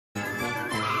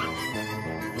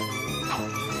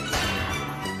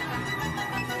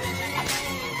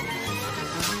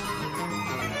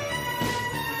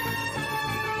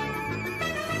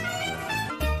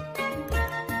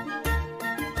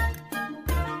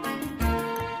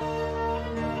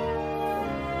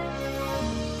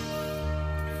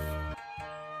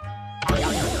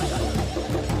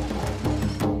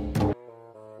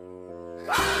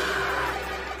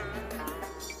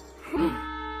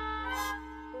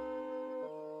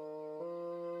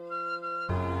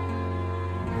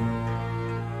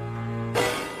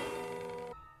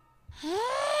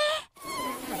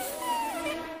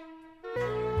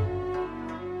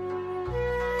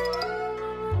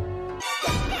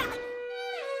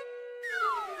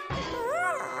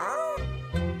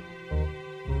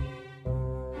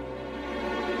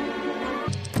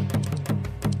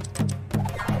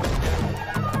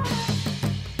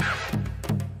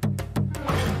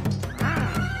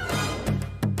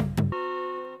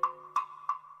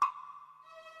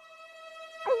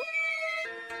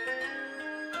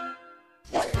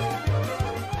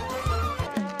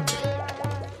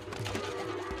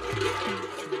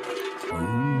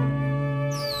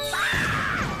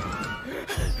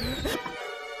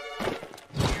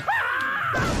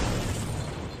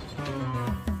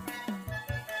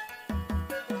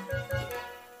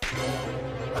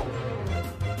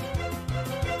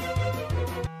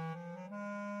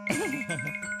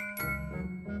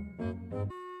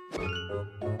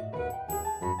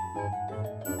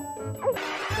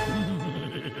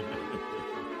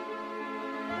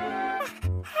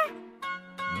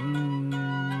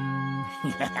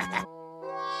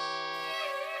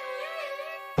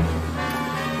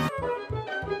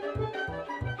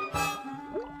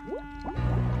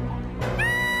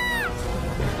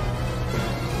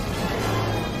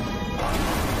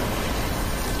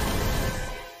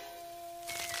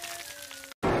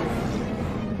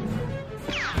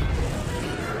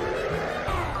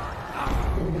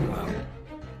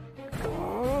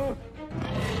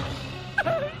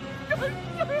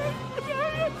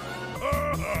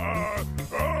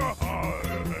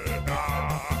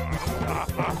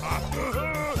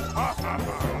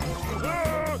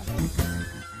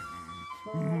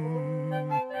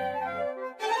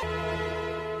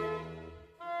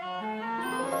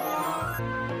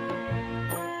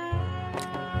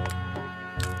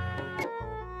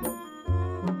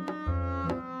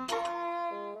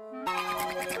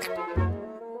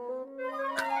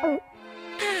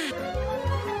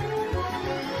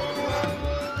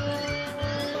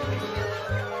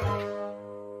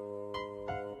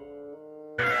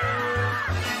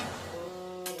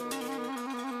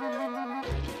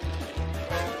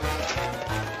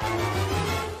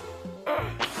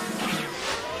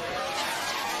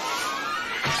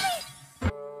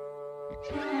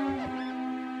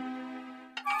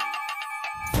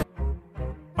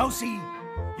Mousy,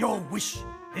 your wish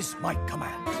is my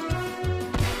command.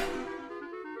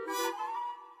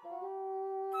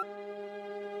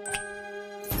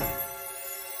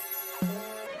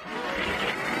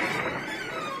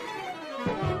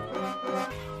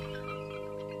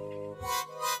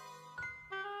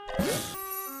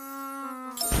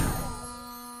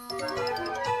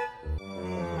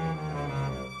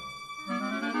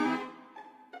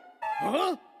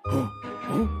 Huh?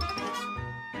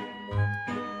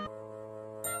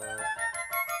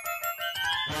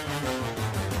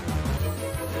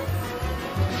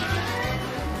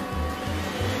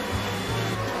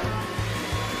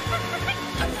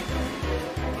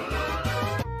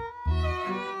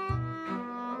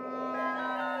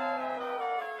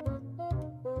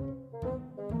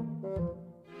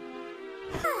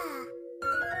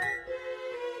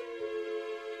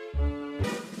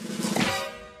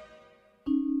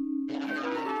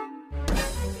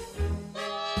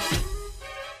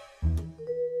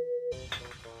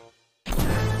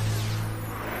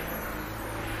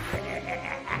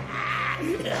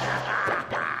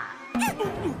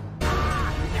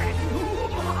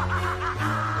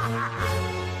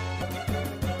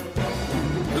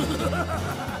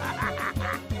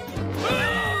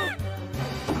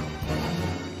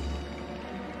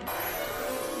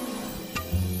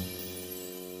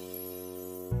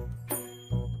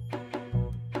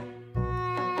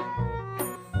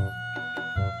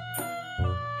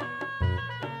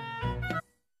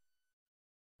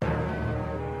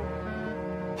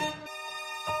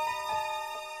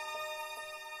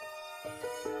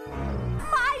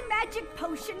 Magic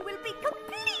potion will be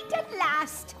complete at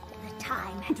last. The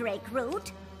time, Drake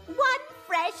Root. One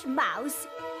fresh mouse.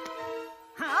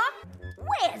 Huh?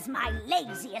 Where's my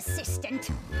lazy assistant?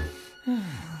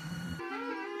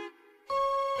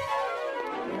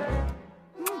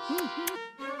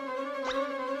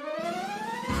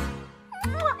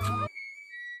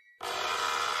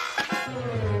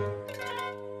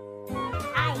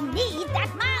 I need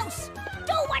that mouse.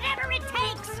 Do whatever it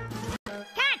takes.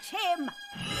 Catch him.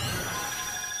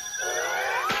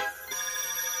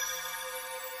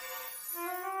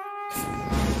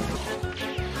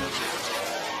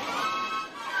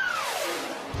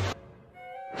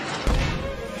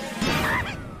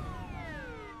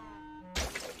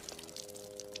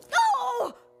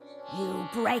 You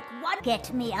break one,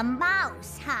 get me a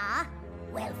mouse, huh?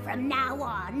 Well, from now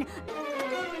on...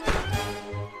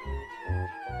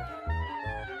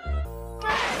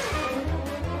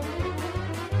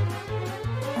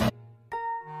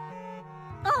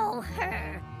 Oh,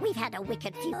 her. We've had a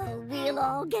wicked few... Oh, we'll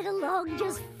all get along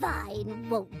just fine,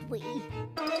 won't we?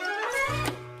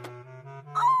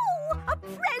 Oh, a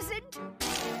present!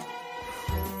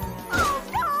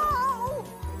 Oh,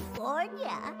 no! Warn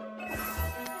ya.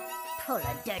 Pull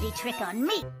a dirty trick on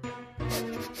me.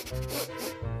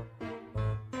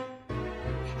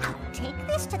 I'll take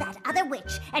this to that other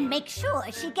witch and make sure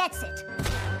she gets it.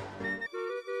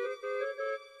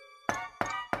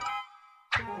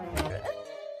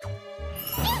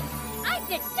 I've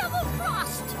been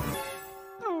double-crossed!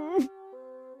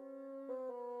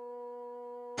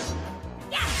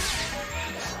 Yeah.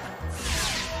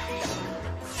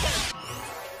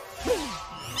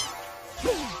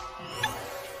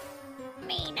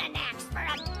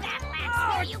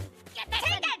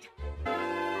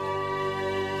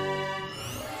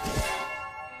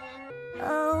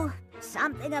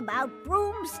 something about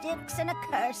broomsticks and a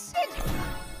curse.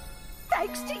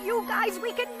 Thanks to you guys,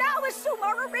 we can now assume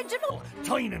our original...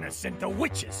 Turning us into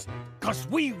witches, 'cause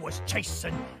we was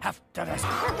chasing after us.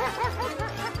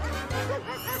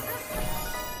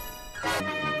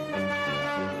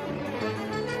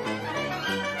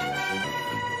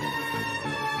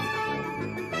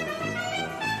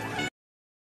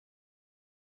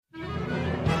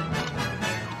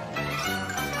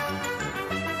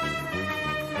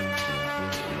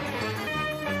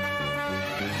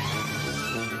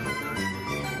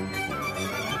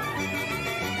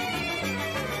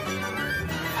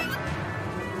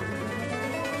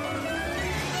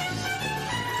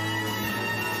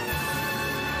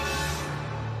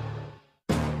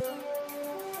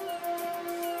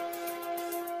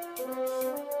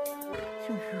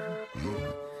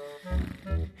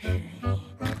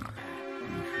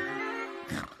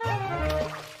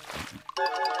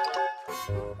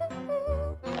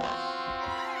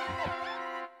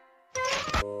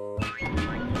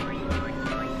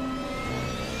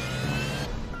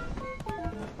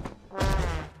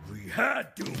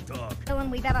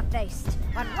 We've ever faced.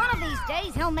 But one of these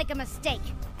days, he'll make a mistake,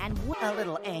 and a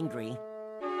little angry.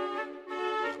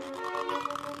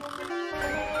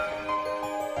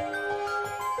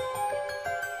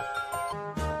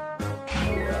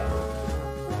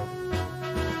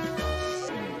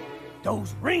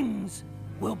 Those rings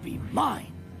will be mine.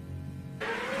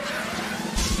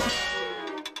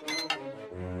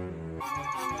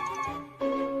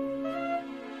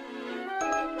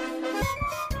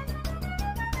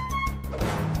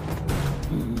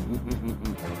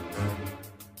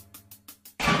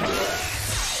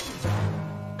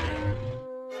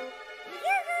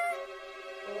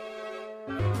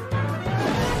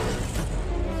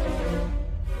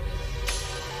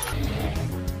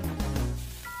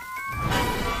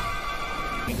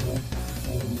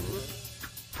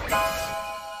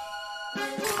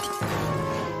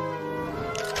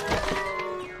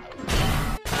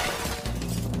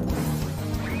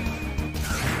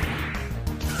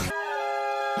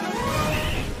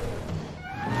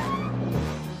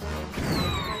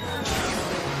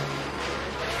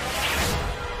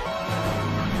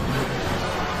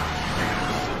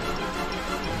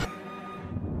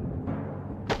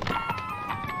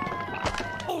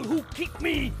 Who keep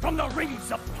me from the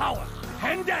rings of power,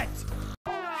 and that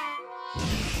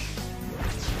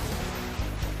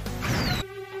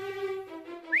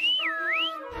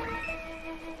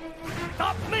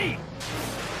stop me!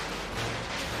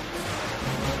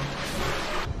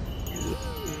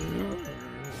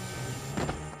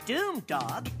 Doom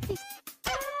Dog.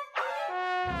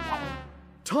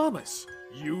 Thomas,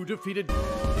 you defeated...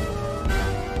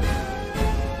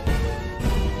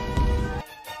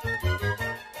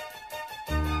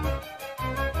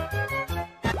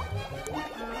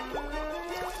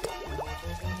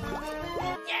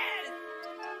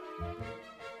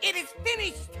 It is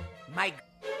finished! My...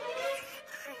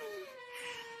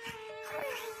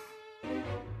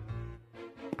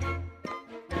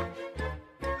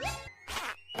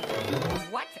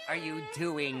 What are you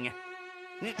doing?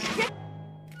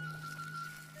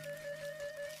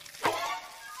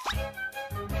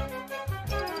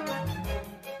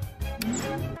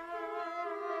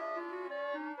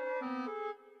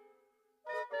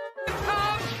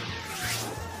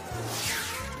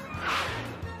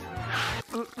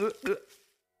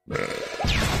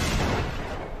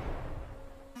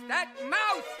 That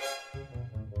mouse!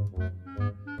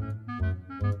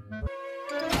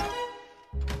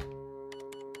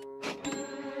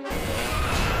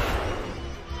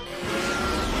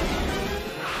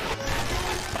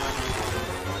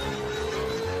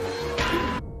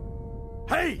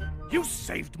 Hey, you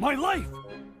saved my life!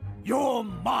 You're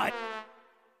mine!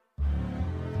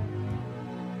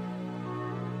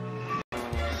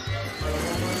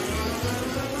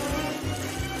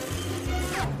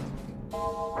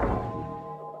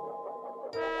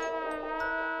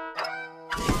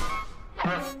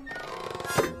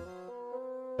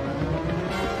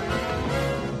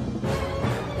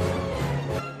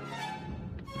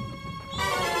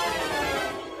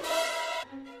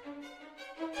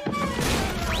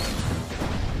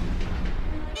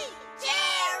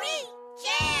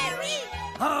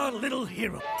 Our little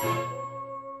hero.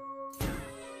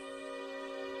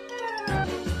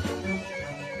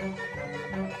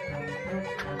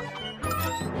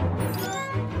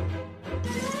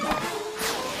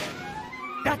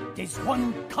 That is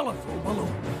one colorful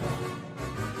balloon.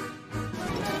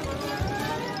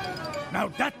 Now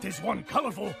that is one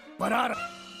colorful, but out of...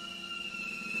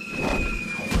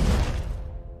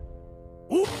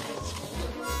 Ooh.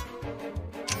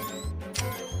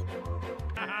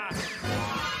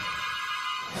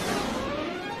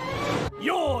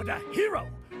 You're the hero.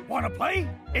 Wanna play?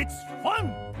 It's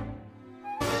fun.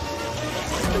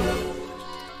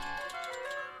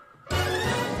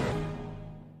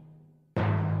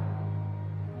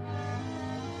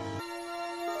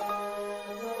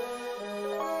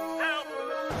 Help!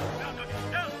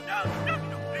 No,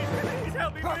 please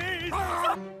help me, please.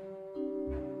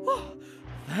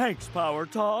 Thanks, Power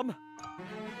Tom.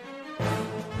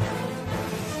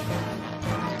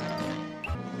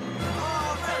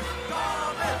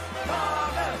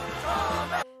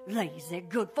 Lazy,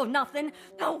 good for nothing.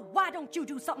 Oh, why don't you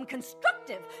do something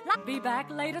constructive? Like be back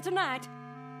later tonight.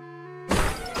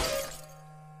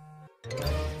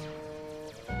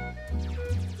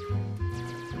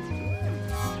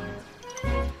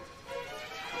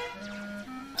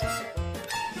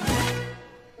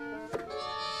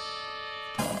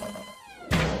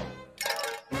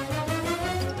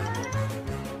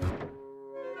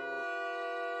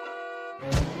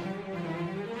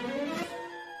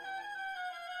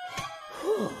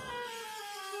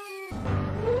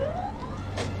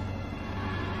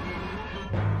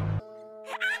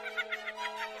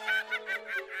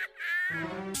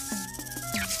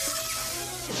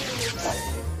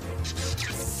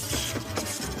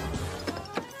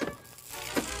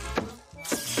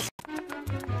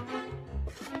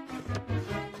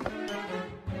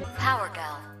 Power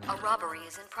Gal, a robbery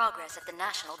is in progress at the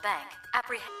National Bank.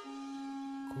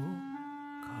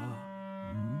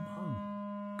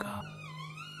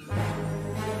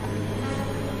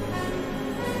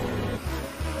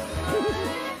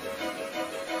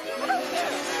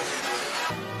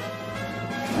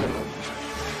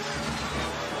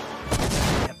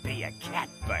 To be a cat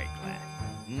burglar.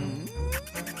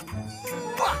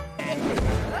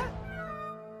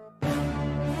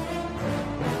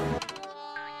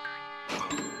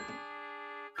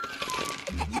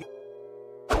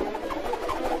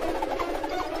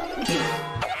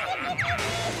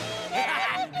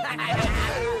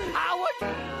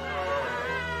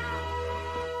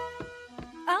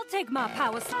 I'll take my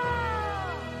power.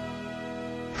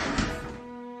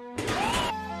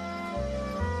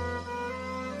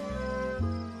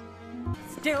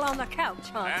 Still on the couch,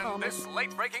 huh, And Thomas? this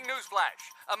late-breaking news flash.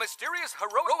 A mysterious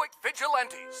heroic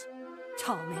vigilantes.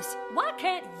 Thomas, why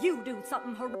can't you do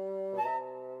something heroic?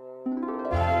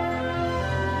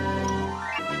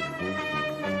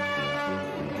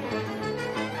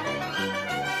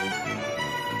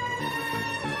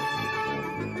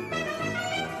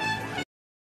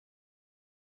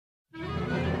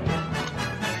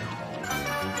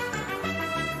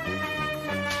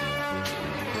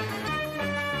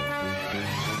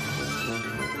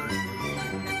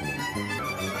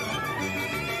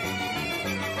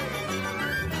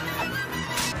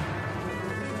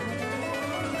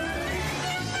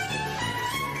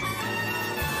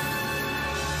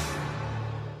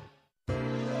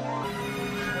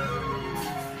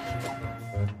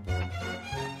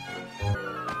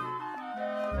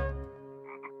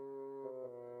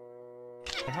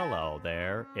 Hello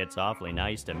there. It's awfully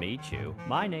nice to meet you.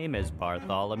 My name is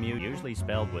Bartholomew, usually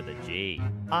spelled with a G.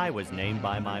 I was named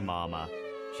by my mama.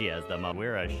 She has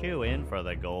we're a shoe-in for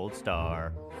the gold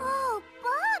star. Oh,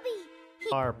 Bobby!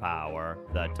 Star power.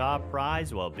 The top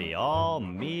prize will be all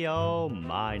me-o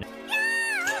mine.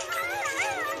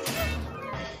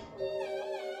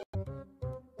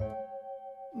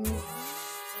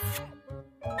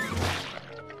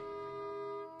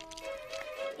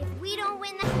 If we don't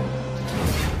win the...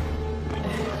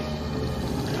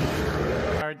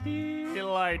 Are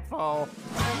delightful.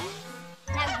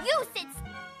 Now you sit...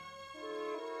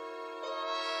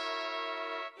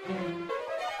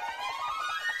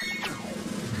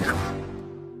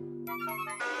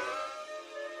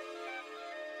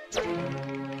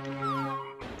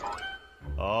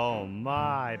 Oh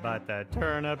my, but the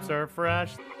turnips are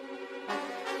fresh.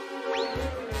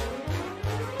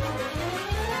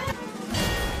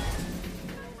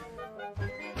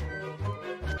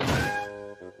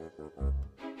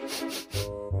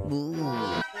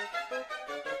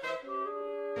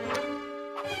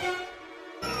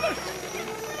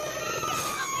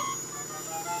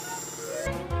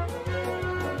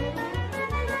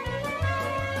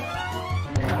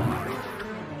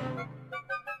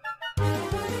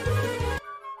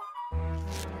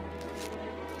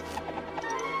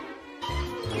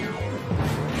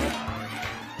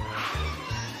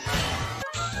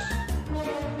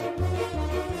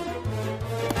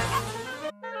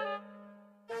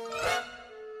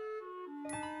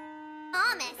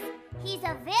 Thomas, he's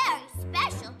a very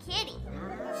special kitty.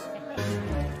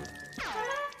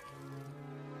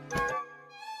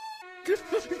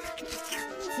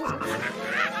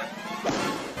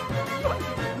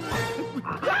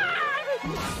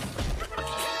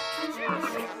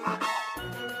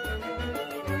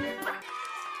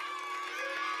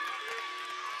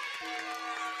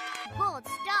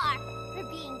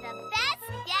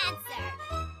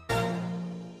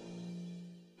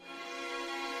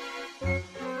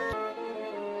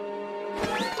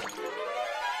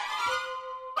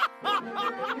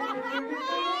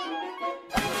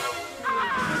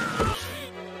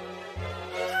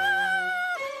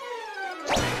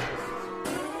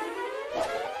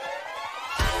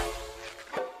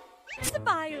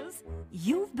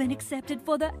 been accepted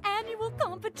for the annual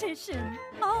competition.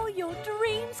 All your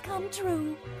dreams come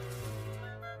true.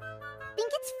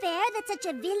 Think it's fair that such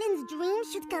a villain's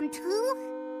dreams should come true?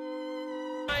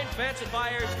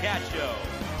 Fancifier's Cat Show.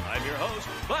 I'm your host,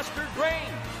 Buster Grain,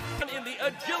 in the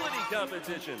agility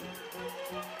competition.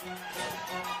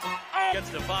 Gets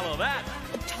to follow that.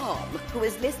 Tom, who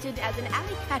is listed as an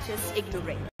Alicatus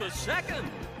ignoramus. The second.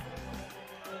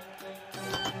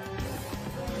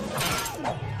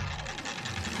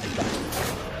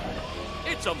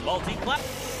 It's a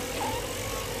multi-class.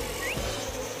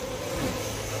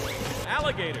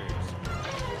 Alligators.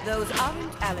 Those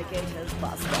aren't alligators,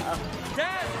 Buster. 10.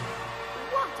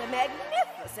 What a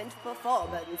magnificent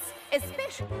performance,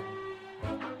 especially...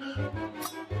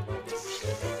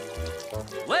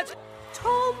 Let's...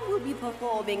 Tom will be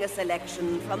performing a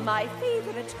selection from my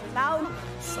favorite clown...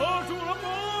 Salto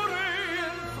amore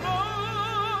in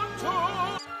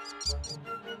fronto.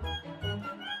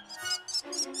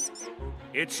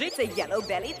 It's a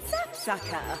yellow-bellied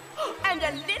sapsucker and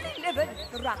a lily-livered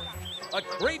thrush. a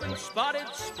craven-spotted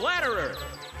splatterer.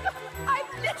 I'm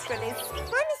literally...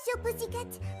 Monsieur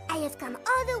Pussycat, I have come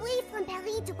all the way from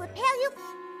Paris to prepare you...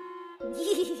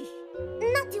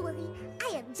 Not to worry,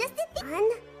 I have just a thing. 1,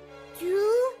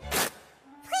 2,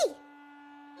 3.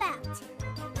 Out.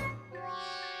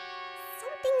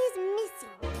 Something is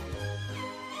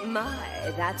missing.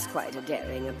 My, that's quite a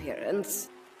daring appearance.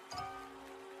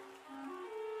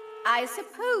 I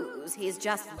suppose he's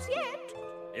just yet.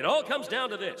 It all comes down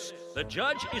to this. The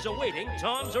judge is awaiting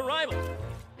Tom's arrival.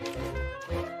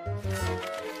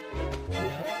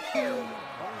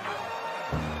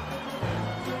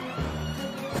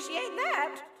 She ain't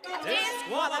that.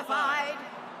 Disqualified.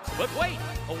 But wait,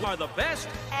 who are the best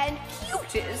and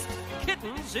cutest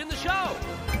kittens in the show?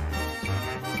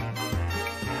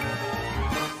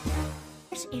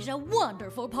 This is a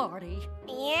wonderful party.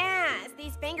 Yes,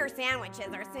 these finger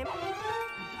sandwiches are simple.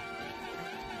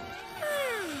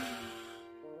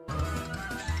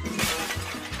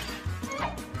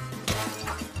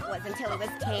 Was until it was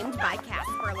tamed by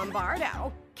Casper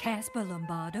Lombardo. Casper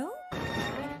Lombardo?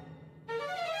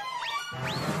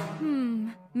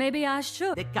 Maybe I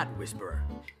should. The Cat Whisperer.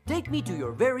 Take me to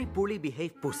your very poorly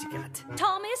behaved pussycat.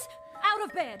 Thomas, out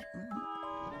of bed.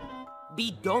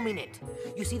 Be dominant.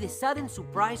 You see, the sudden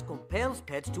surprise compels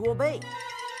pets to obey.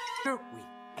 With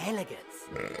elegance.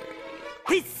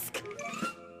 Whisk!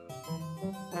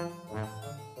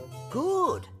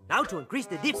 Good. Now to increase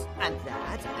the dips. And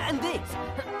that, and this.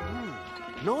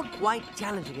 Not quite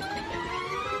challenging it.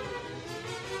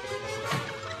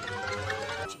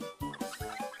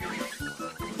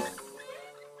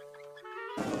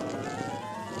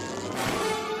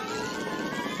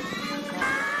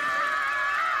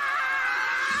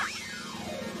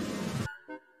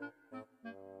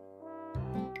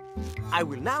 I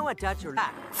will now attach your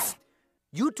last.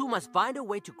 You two must find a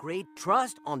way to create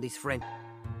trust on this friend.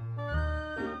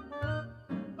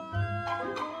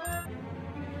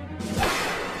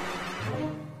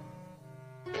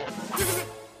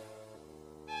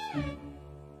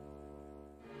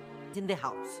 In the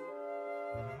house.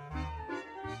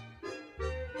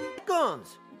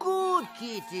 Guns. Good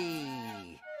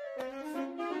kitty.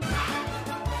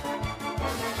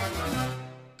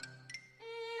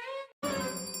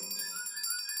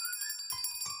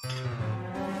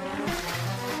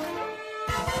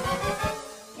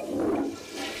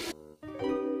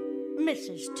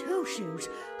 Mrs. Two Shoes,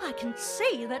 I can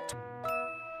see that...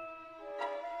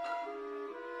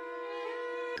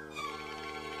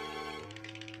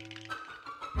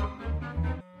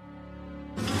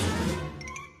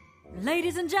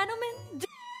 Ladies and gentlemen,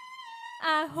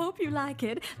 I hope you like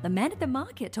it. The man at the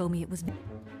market told me it was...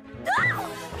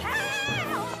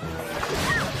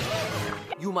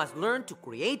 You must learn to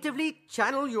creatively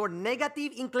channel your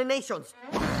negative inclinations.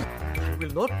 I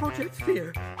will not project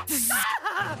fear.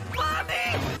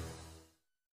 Mommy!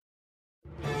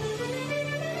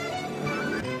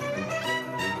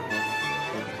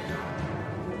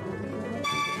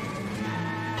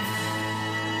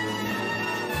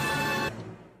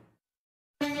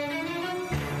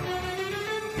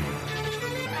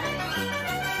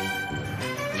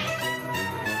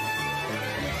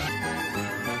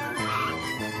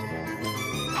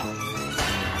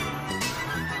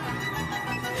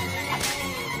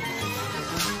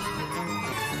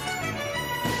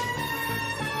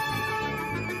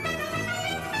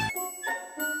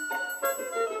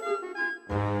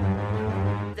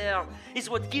 Is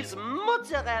what gives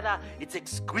mozzarella its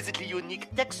exquisitely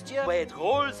unique texture. Where it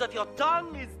rolls off your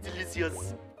tongue is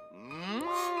delicious.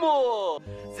 more.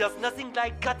 There's nothing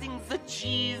like cutting the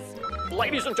cheese.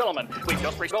 Ladies and gentlemen, we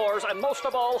just reached doors and most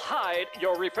of all, hide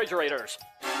your refrigerators.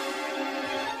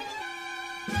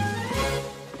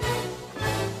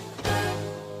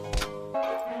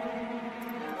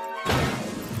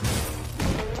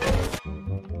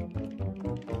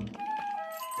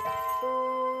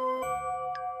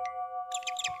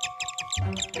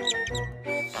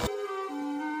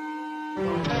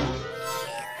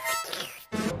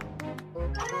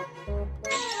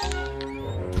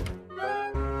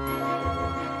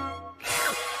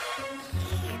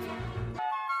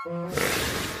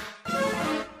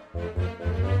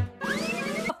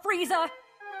 Freezer!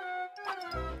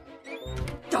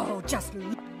 Oh, just...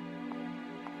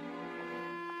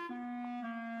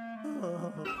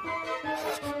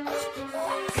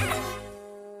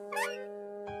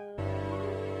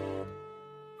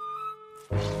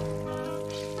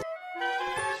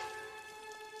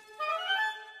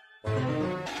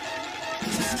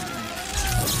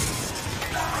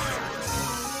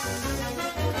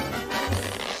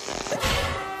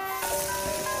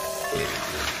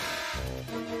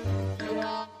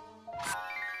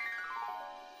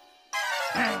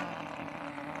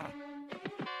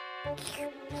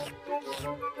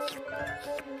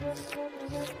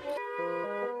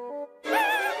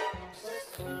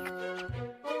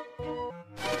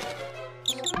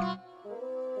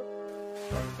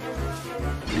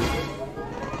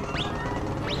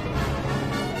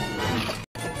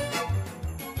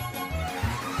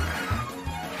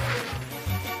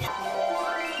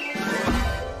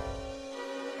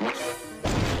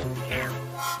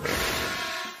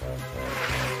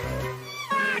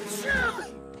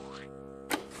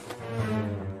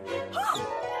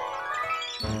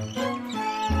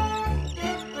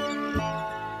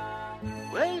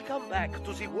 Welcome back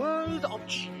to the world of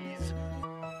cheese.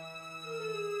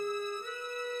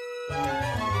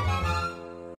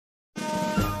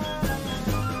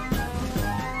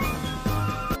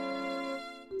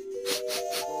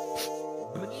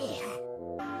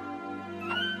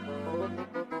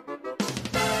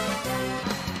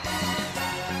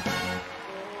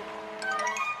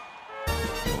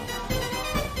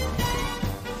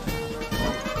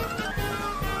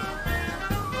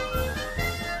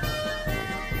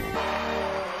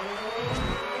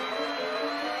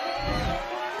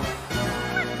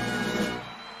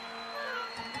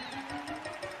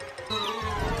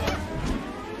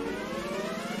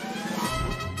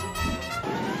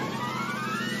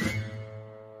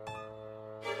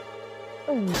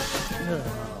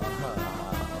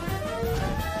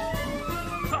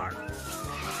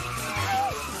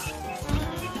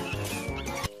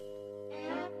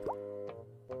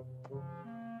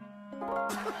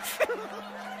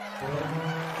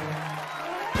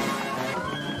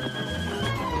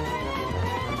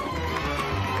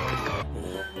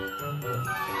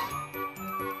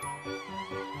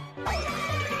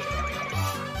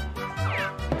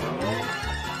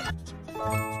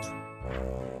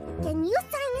 Can you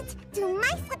sign it to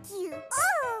my foot?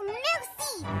 Oh,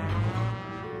 merci!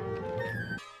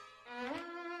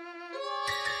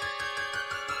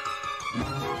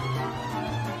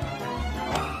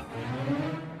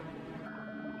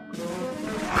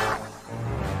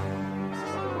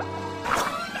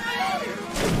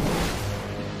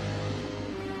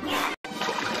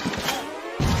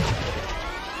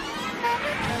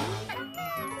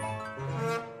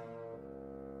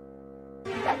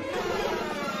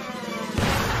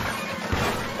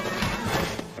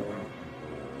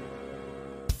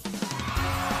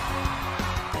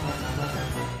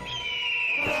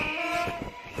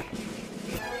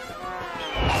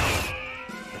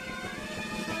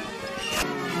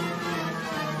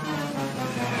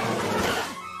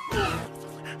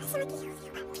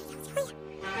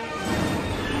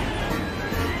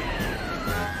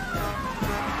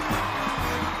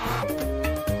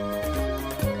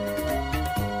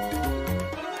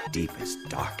 Deepest,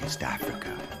 darkest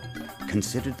Africa,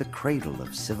 considered the cradle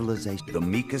of civilization. The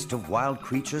meekest of wild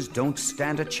creatures don't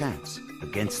stand a chance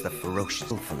against the ferocious.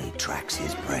 Skillfully tracks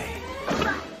his prey.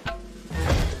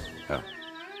 Oh.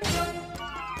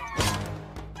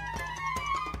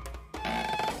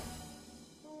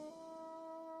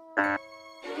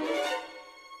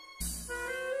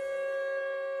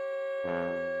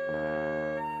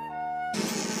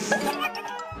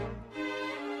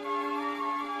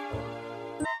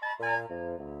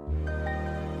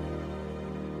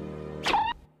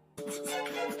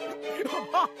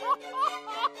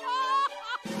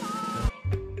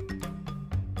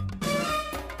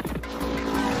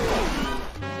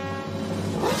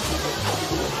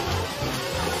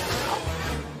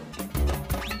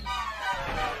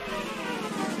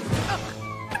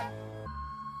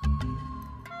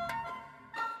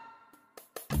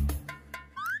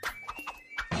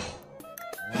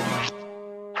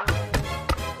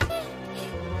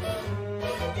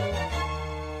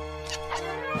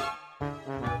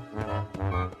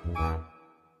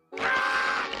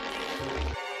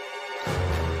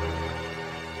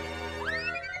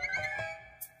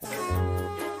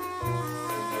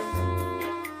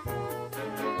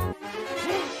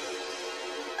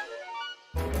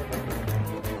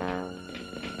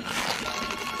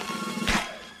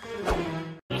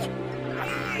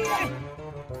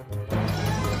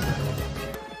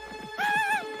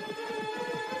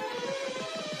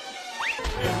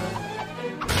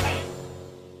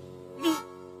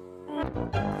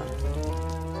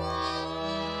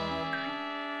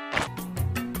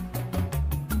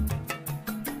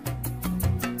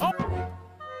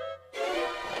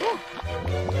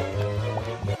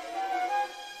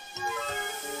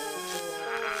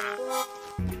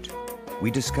 we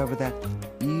discover that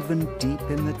even deep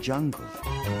in the jungle,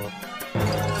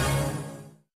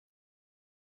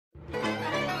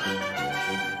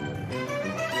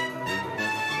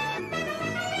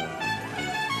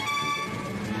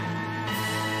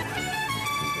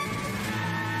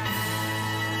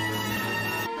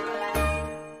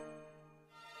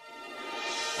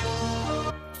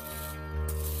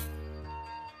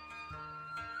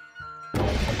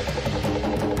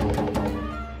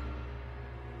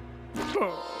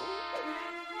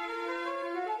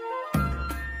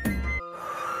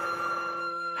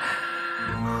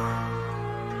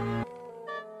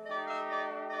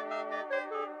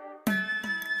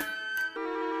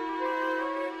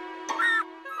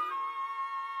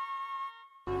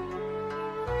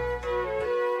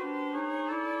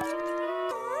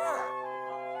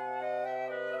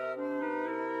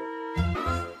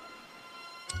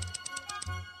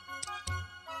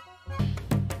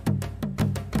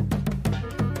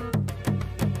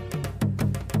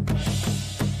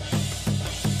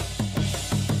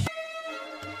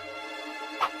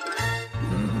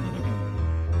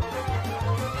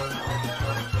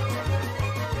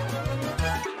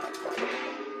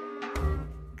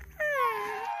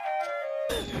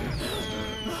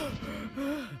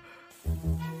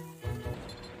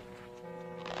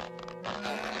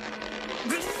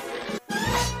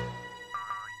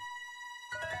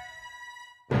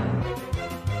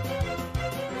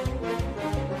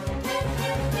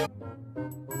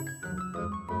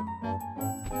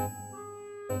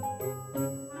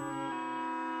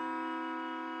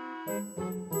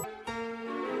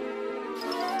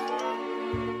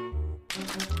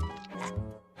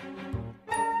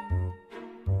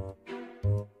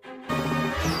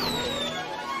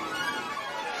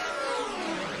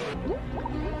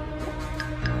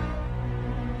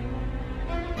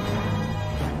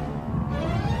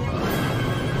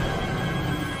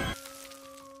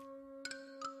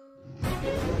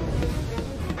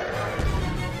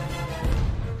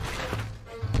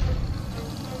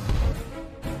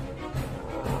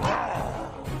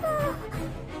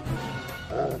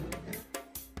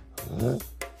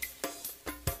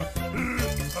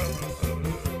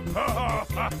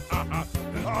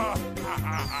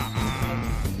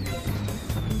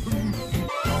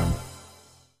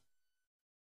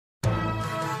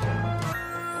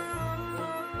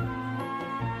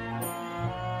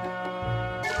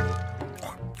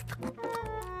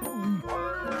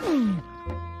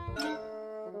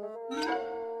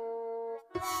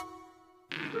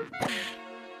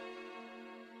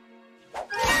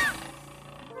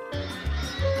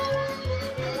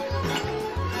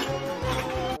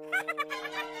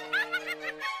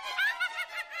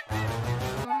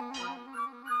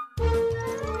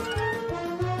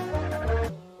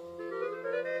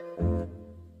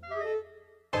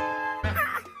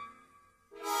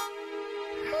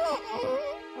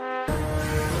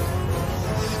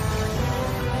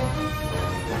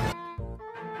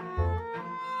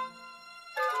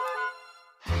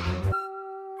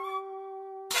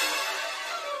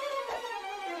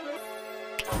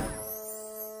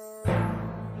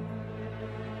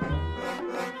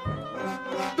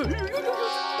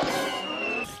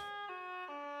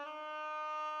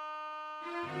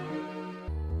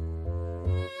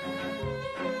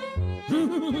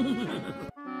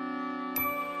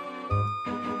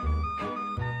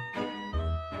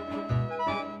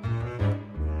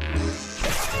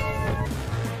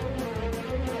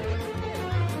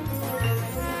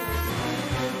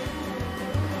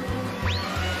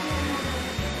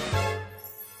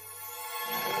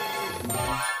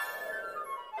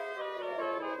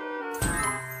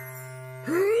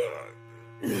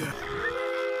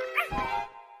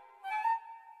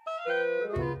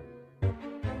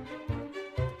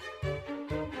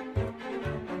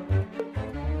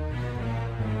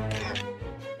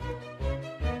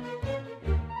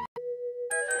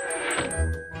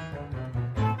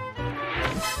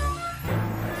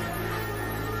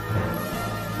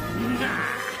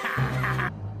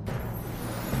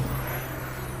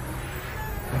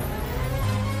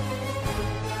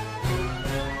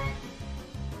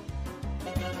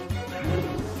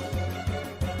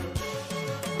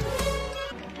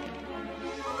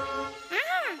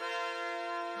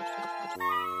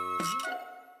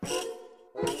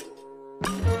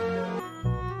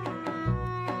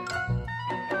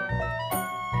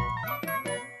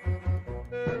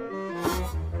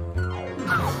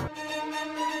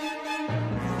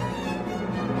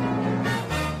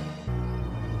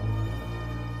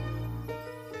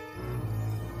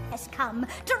 has come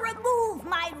to remove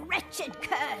my wretched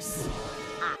curse.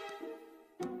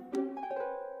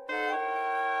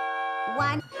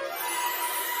 One.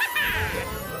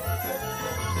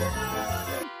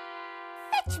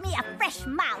 fresh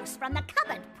mouse from the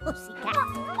cupboard, pussycat.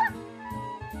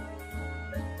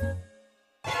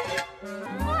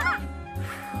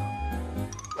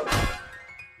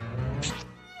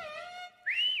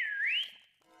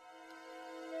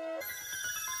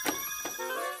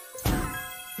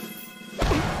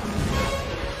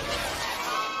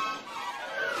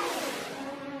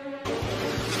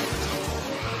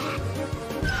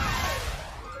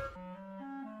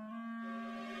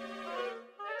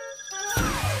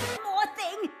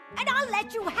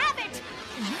 You have it!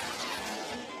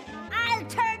 I'll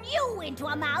turn you into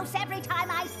a mouse every time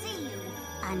I see you.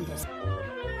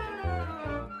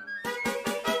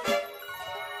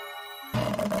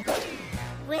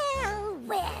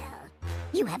 Well.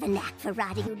 You have a knack for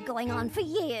riding going on for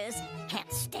years.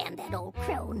 Can't stand that old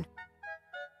crone.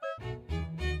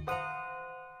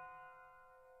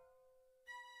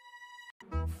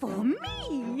 For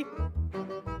me!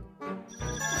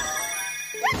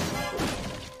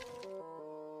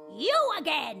 You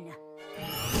again!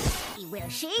 Will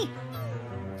she?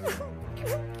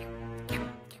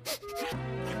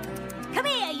 Come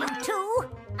here, you two!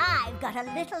 I've got a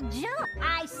little job.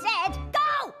 I said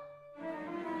go!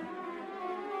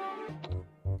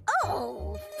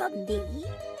 Oh, for me?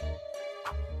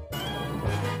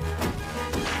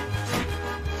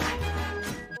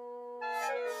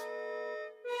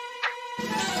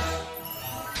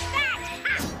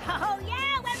 Oh,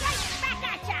 yeah, we're right back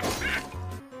at ya!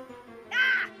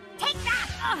 Take that!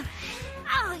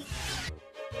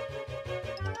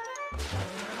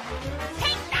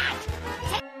 Take that!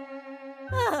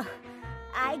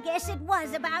 I guess it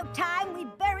was about time we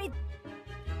buried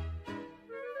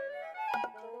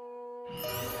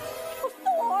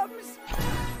forms.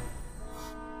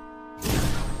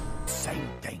 Same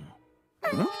thing.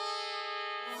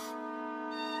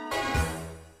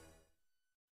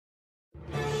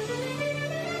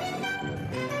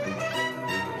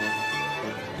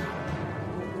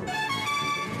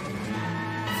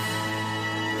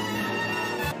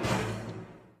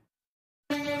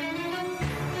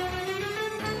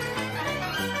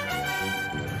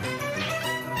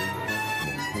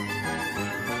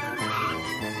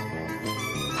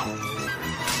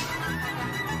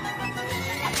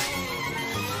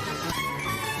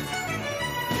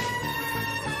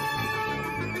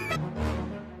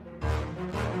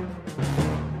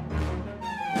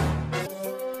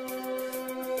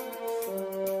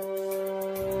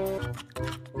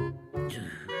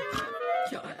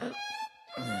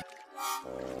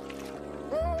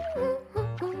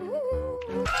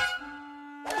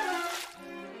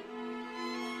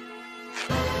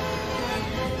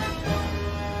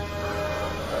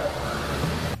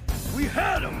 We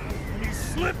had him, and he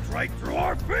slipped right through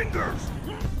our fingers.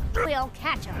 We'll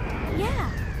catch him.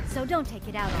 Yeah, so don't take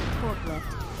it out on the forklift.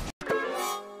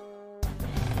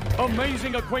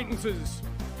 Amazing acquaintances!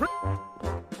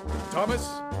 Thomas,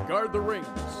 guard the rings.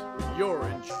 You're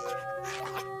in charge.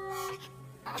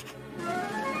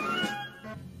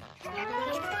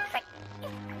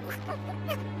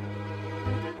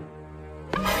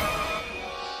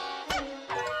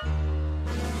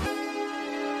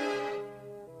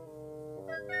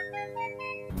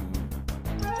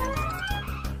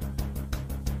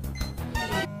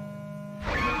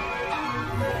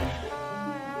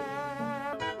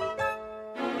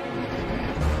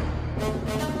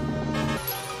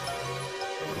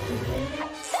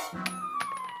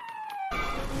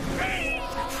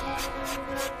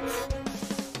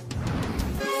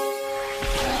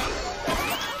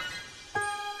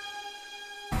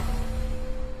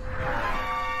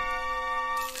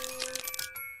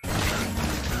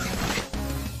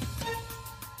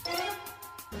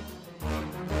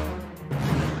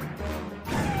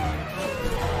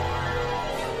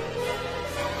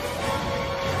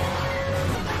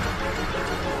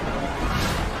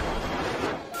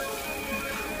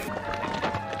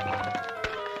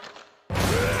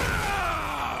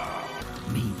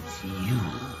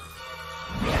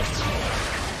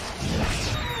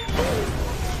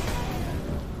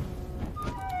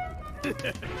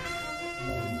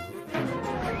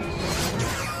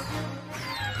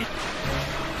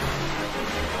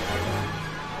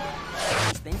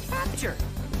 He's been captured.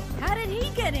 How did he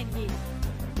get in here?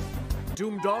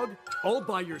 Doom Dog, all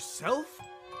by yourself?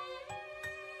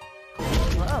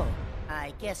 Whoa,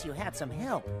 I guess you had some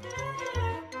help.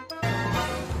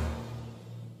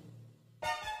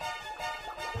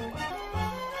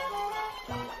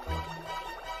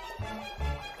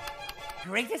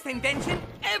 Greatest invention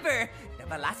ever! The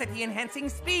velocity-enhancing,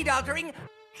 speed-altering...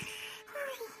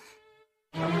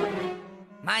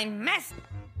 My mess...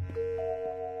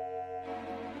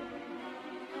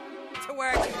 to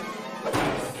work!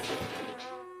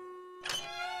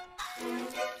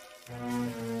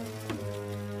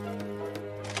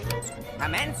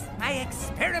 Commence my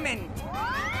experiment.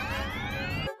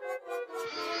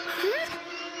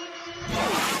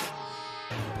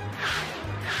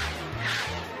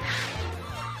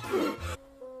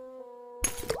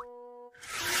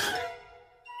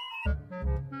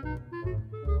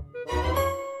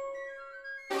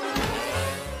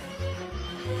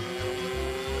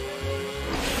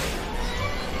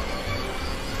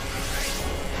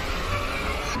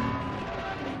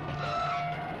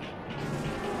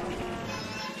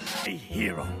 A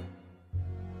hero.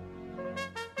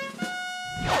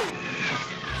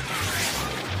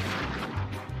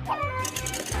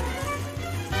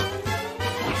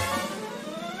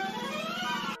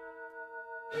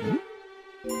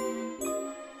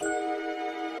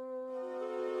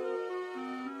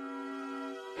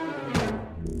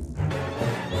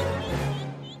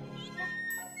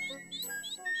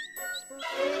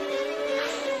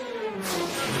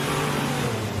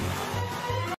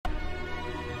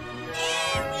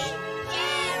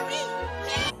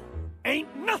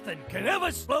 Ain't nothing can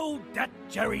ever slow that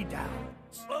Jerry down.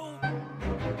 Slow.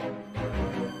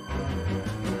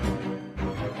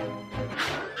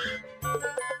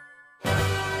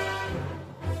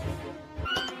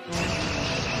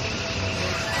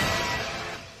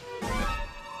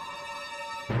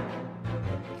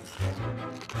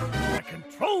 A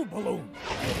control balloon.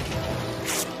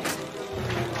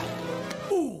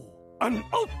 Ooh, an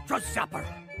ultra zapper.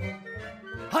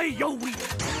 Hi-yo-wee.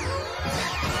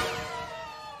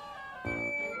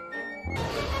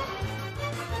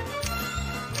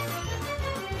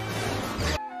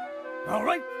 All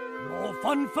right, more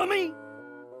fun for me.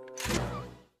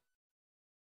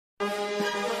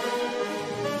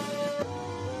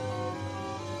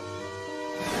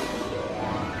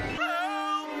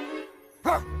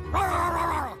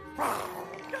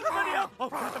 Oh,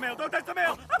 don't touch the mail! Don't touch the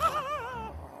mail!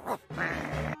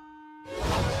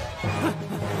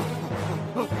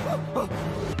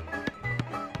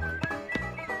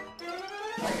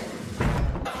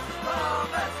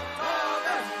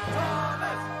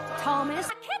 Thomas,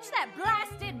 catch that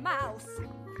blasted mouse!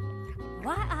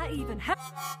 Why I even have...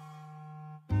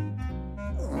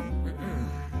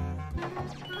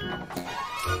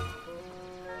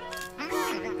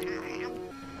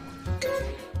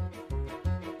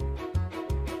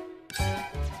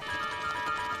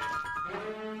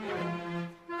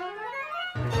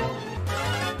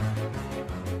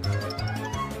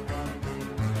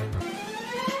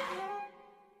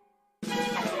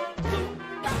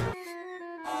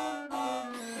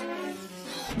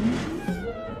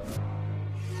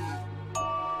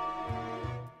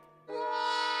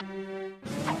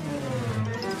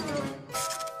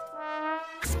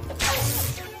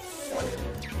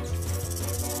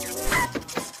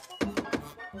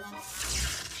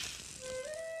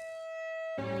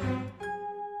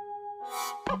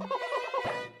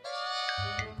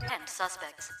 And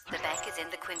suspects. The bank is in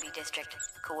the Quimby district.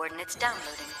 Coordinates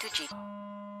downloading to G.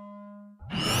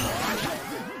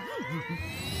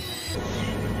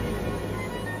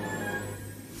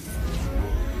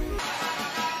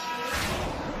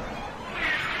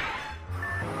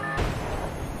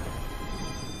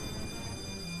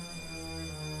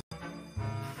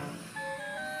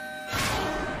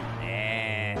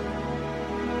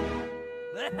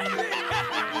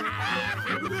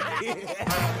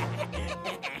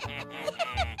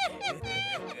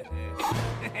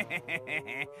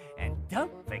 And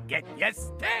don't forget your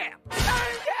stamp.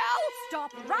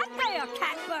 Stop right there,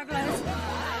 cat burglars!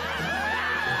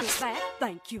 That,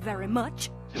 thank you very much.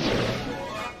 The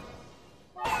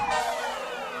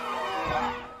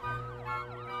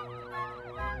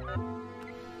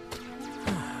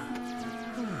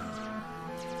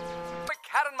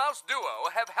cat and mouse duo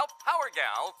have helped Power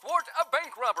Gal thwart a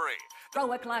bank robbery.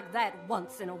 Heroic like that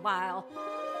once in a while.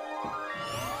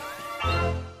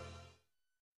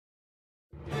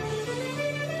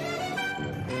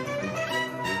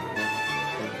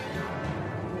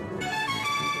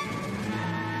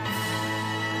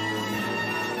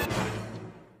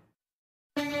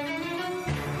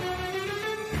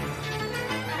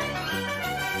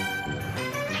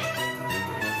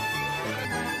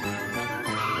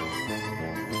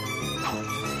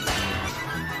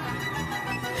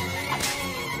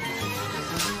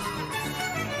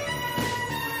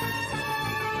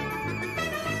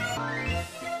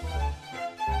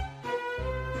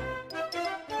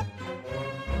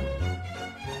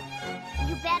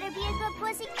 You better be a good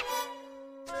pussy.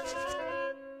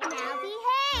 Now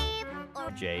behave.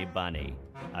 Or J Bunny.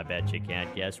 I bet you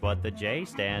can't guess what the J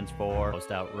stands for.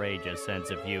 Most outrageous sense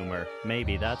of humor.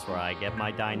 Maybe that's where I get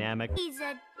my dynamic. he's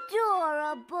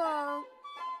adorable.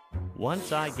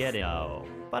 Once I get it, oh,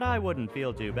 but I wouldn't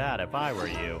feel too bad if I were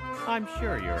you. I'm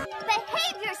sure you're...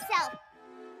 Behave yourself!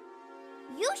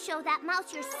 You show that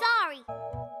mouse you're sorry.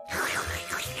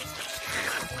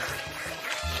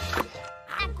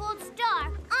 At Gold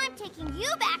Star, I'm taking you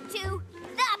back to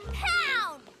the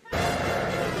pound!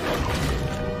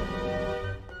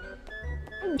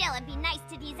 Still, and be nice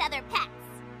to these other pets.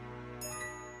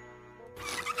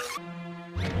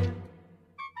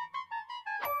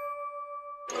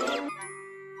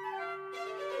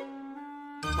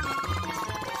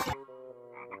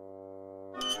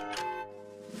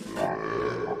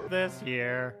 This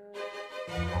year.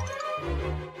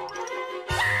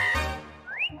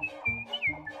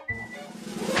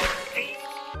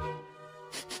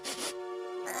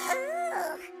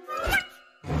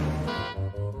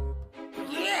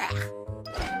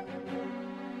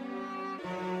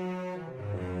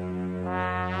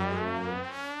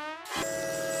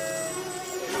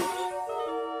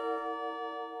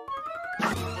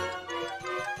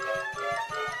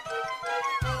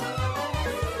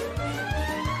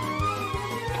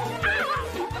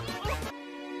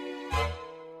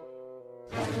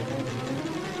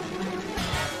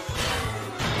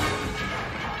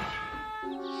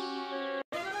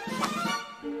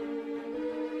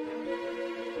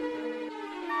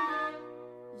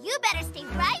 You better stay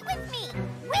right with me.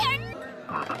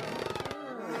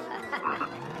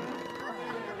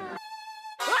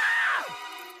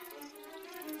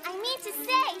 I mean to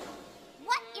say,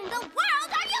 what in the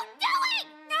world are you doing?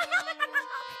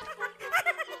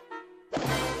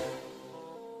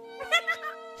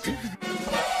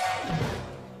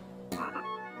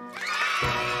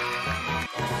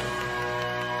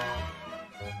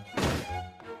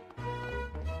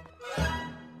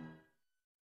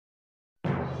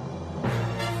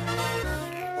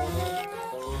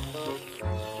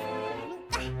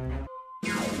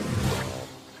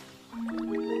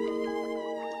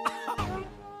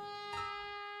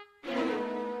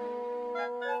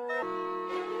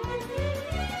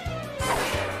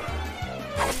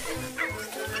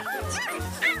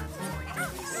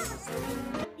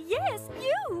 Yes,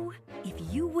 you! If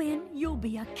you win, you'll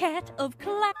be a cat of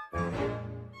class.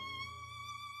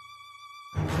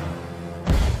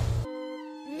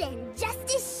 Then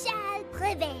justice shall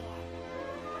prevail.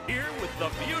 Here with the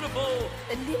beautiful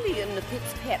Lillian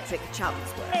Fitzpatrick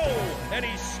Charlesworth. Oh, and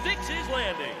he sticks his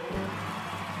landing.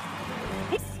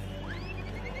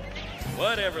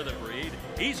 Whatever the breed,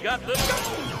 he's got the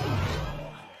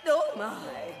Oh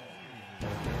my.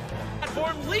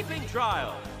 platform leaping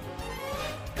trial.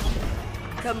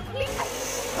 Complete.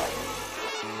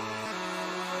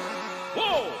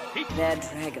 Whoa! They're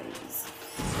dragons.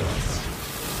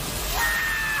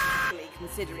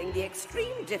 Considering the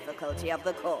extreme difficulty of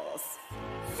the course.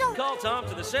 Call Tom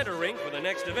to the center ring for the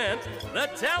next event, the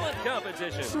talent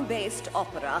competition. Based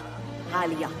opera,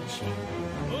 Pagliacci.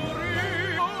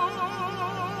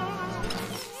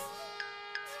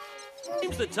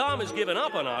 Seems that Tom has given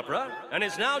up on opera and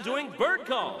is now doing bird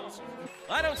calls.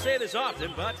 I don't say this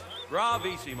often, but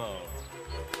bravissimo.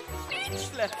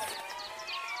 Speechless.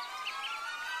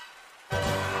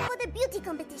 For the beauty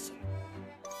competition.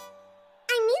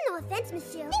 I mean no offense,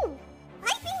 monsieur.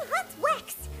 Piping hot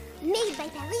wax, made by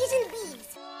Parisian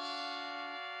bees.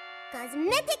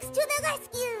 Cosmetics to the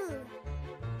rescue.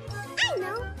 I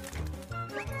know.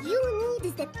 What you need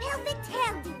is the perfect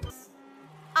hairdo.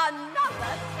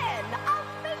 Another 10.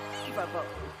 Unbelievable.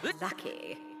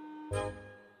 Lucky.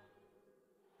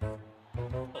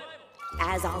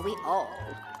 As are we all.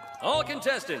 All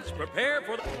contestants, prepare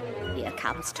for the... Here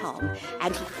comes Tom,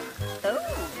 and he...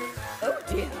 Oh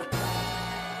dear.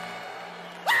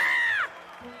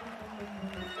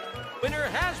 Winner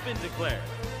has been declared.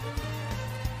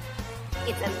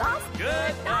 It's a last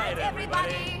Good night,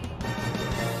 everybody.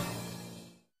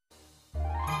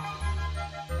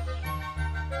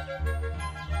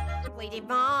 Simply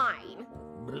divine.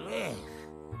 Blech.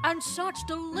 And such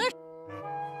delicious.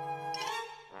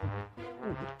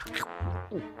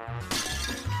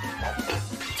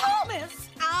 Thomas!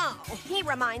 Oh, he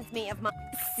reminds me of my...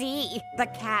 See, the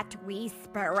cat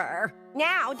whisperer.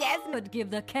 Now, Desmond... Give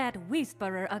the cat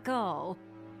whisperer a call.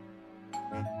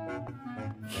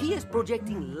 He is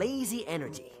projecting lazy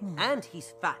energy, and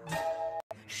he's fat.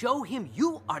 Show him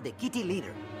you are the kitty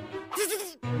leader.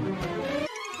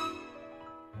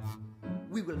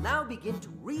 We will now begin to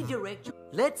redirect you.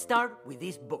 Let's start with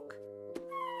this book.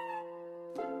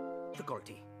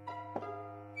 Difficulty.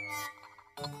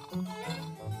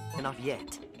 Enough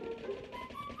yet.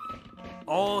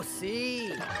 Oh,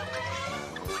 see.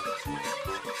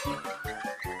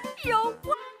 Yo,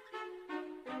 what?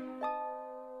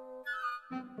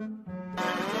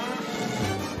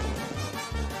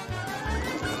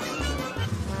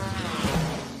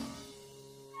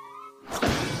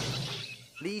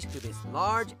 leash to this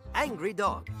large, angry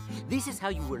dog. This is how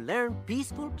you will learn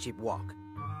peaceful chip walk.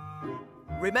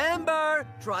 Remember,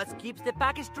 trust keeps the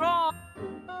pack strong.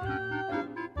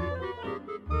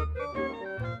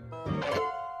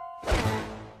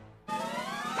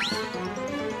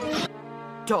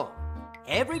 Tom,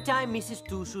 every time Mrs.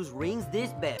 Two-Shoes rings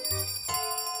this bell,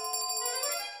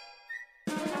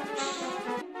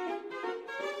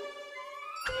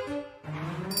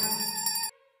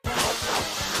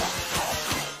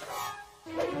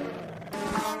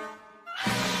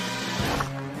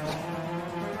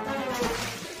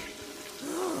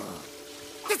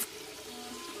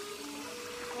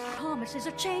 Thomas is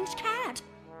a changed cat.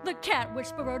 The cat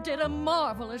whisperer did a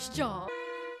marvelous job.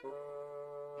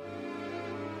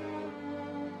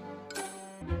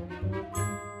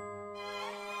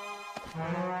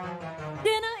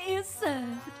 Dinner is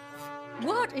served.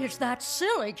 What is that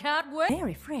silly cat with?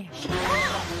 Very fresh.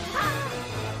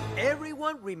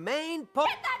 everyone remain Get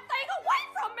that thing away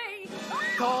from me!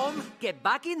 Tom, get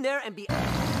back in there and be...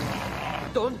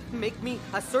 Don't make me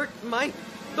assert my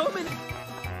dominance.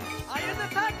 I am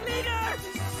the pack leader!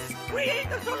 We need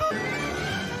the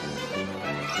solution!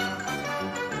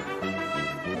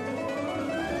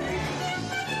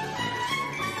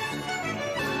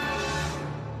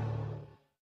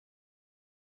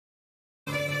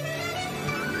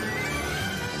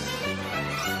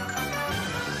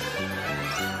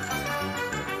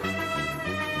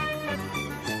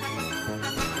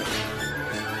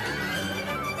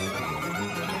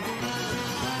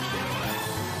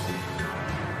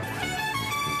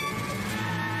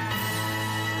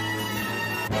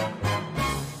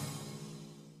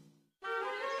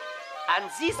 And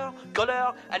this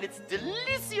color and its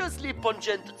deliciously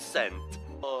pungent scent.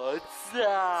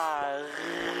 Mozzarella.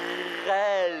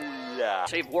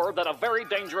 Received word that a very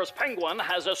dangerous penguin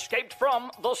has escaped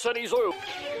from the city zoo.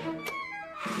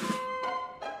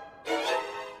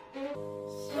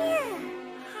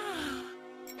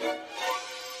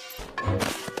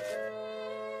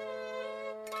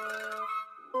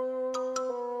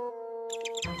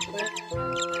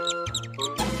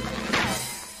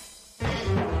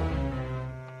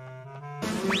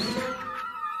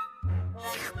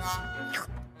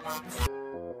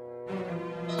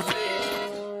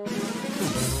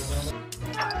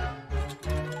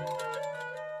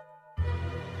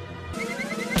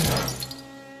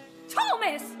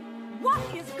 Thomas! What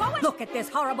is going... Look at this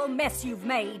horrible mess you've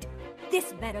made.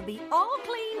 This better be all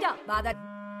cleaned up by the...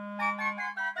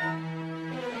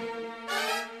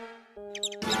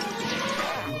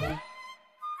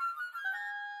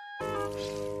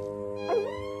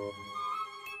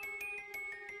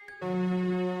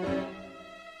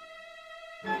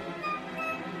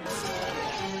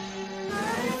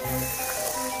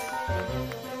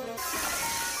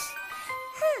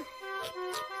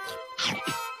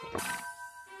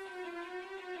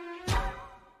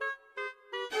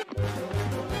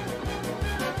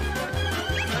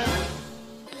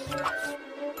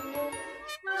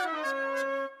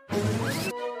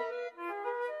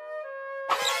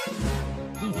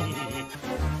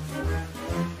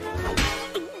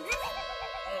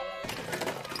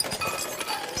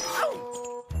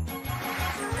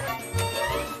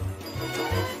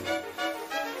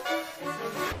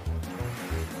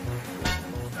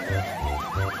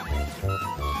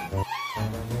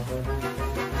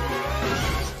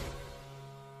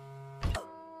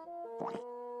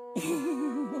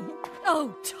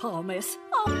 Oh, Thomas.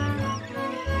 Oh.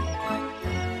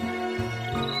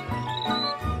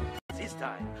 This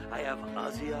time, I have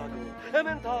Asiago,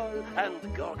 Emmental,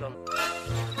 and Gorgon.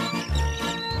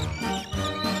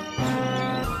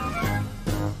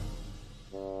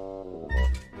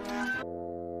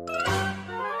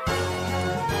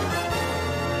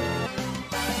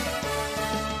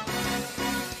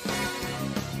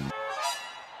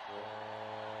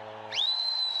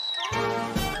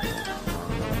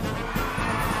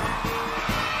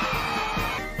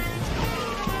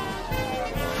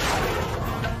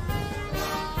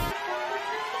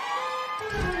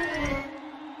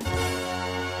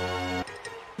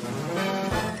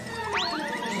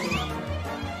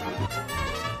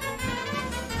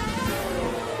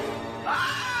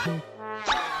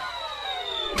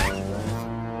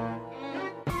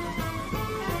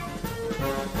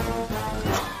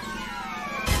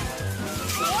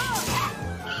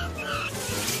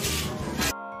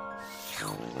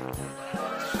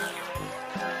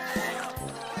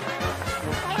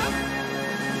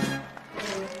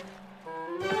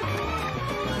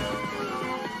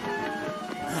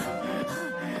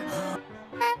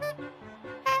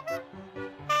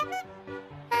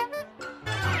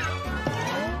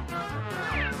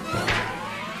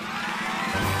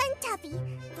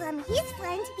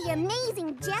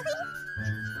 jelly?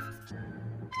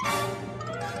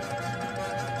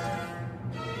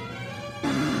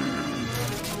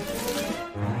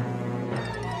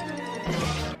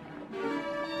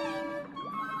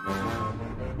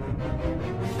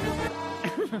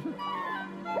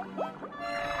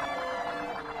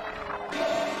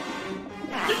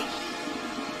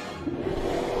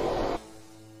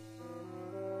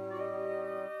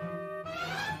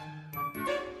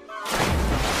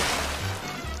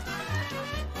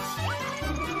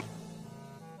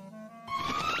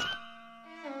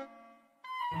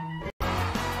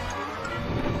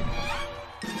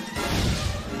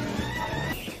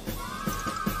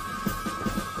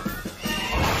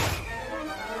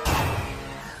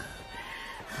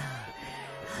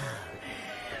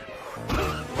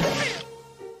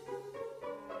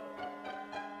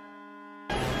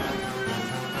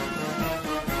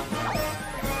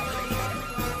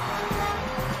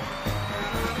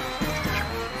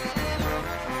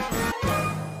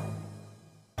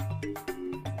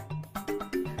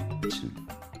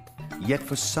 Yet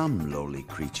for some lowly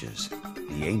creatures,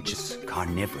 the ancient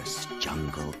carnivorous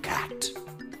jungle cat.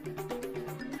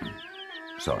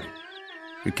 Sorry.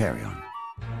 You carry on.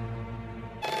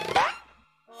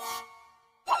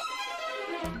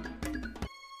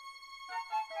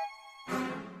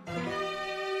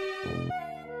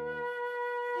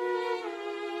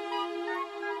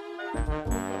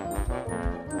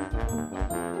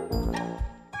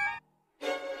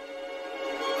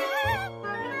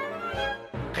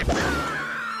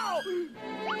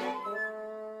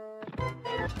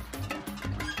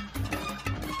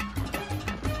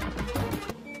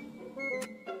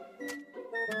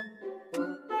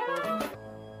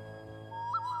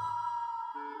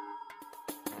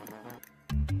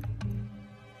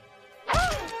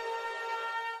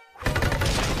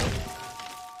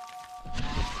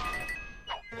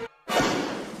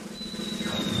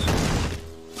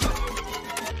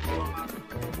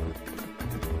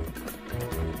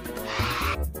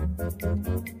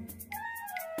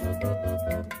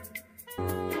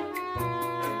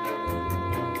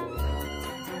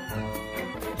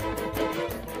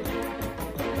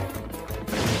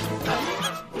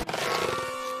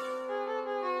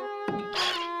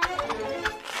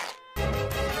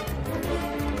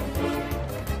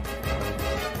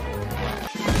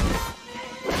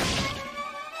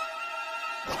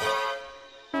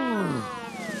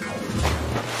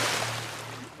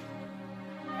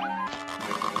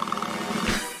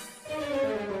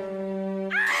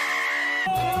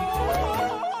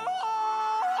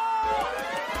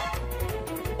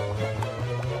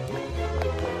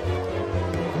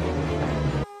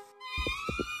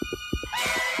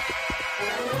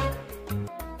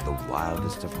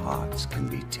 Wildest of hearts can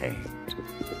be tamed.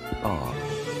 Oh.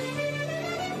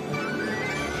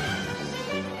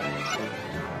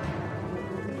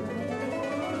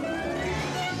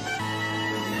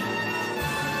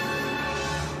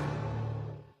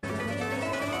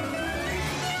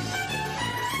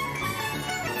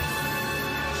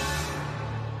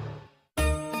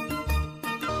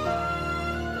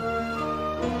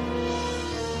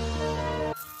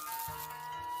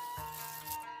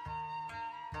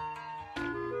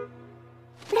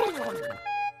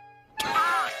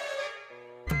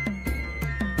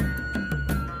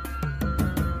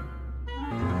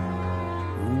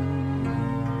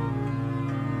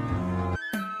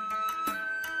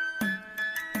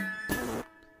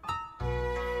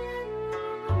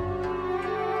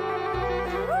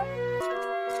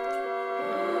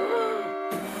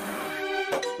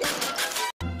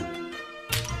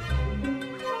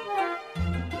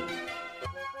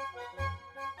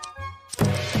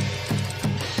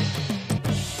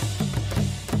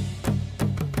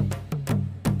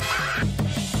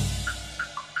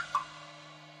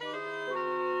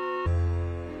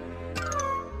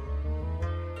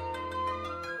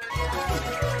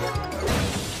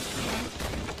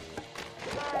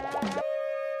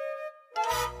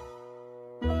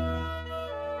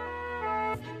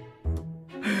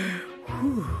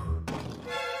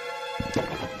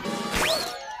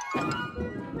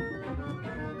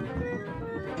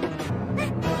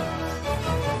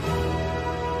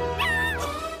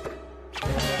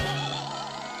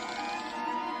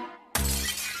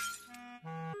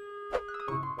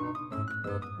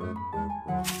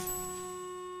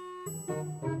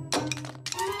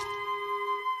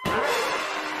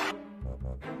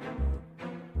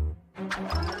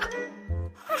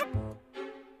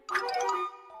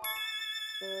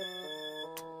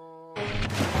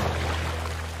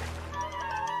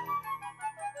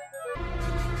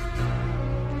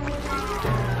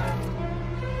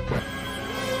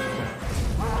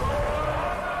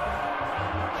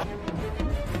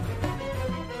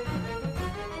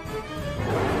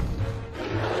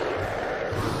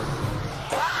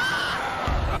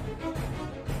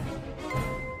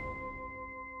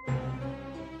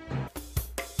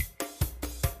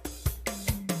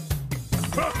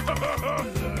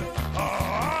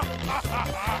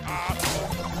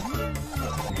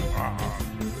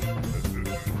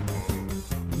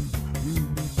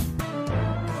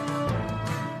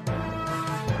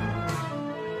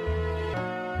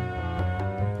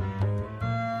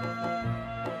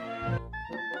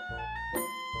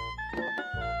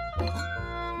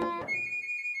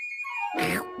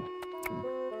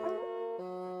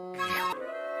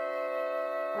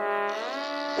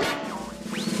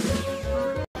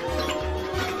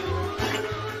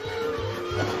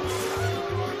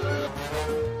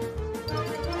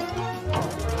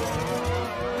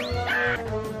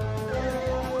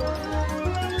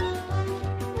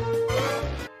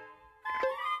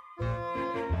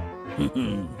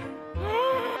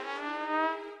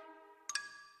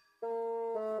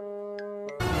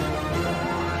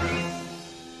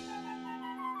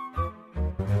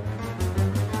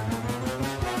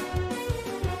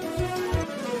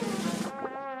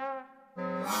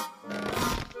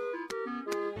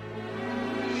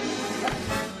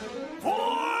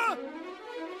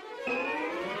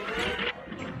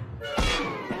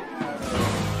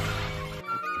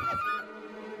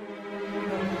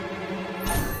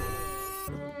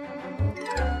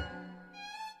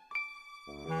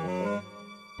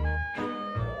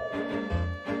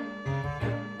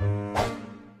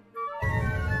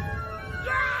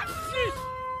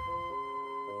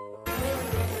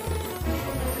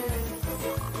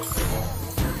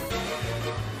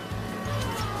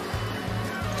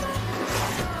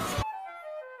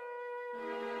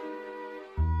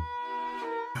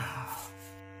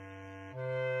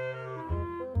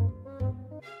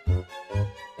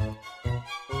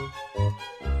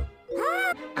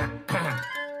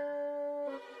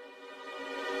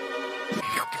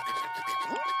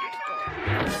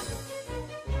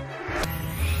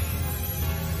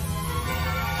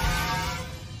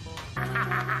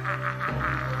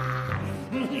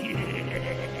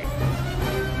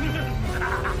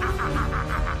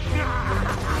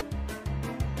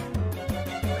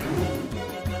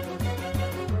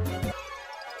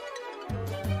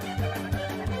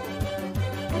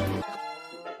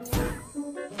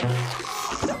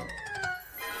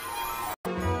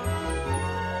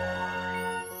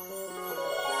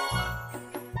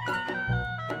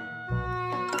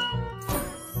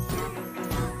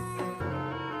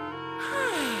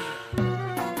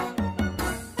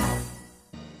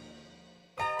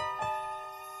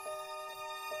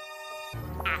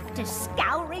 After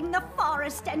scouring the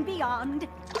forest and beyond,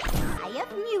 eye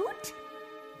of newt,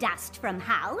 dust from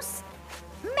house,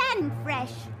 men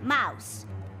fresh mouse.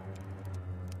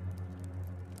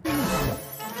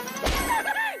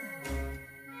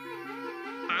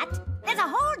 There's a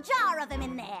whole jar of them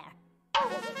in there.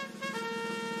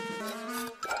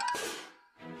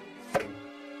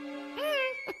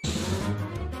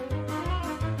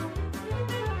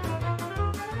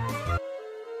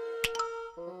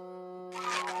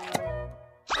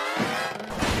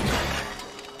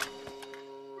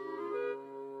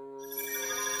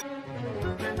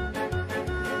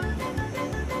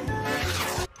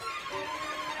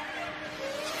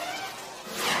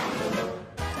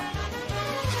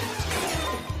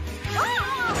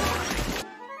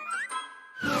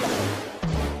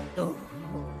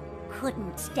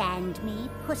 Couldn't stand me,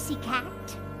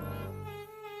 pussycat.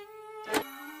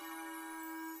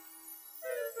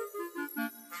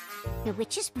 The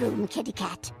witch's broom, kitty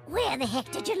cat. Where the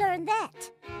heck did you learn that?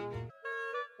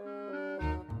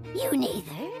 You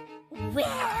neither?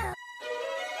 Well...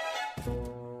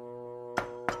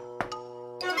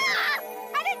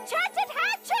 An enchanted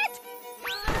hatchet!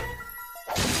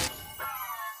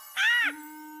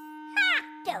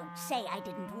 Don't say I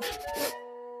didn't...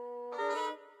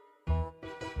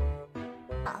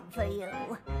 for you.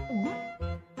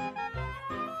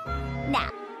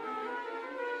 Now,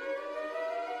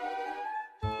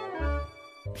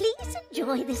 please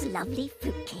enjoy this lovely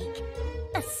fruitcake.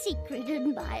 A secret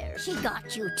admirer. She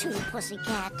got you too,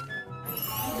 pussycat.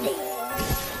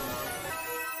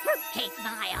 Fruitcake,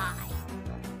 my eye.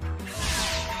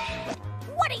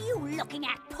 What are you looking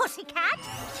at, pussycat?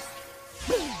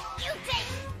 You think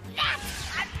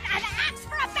that's an axe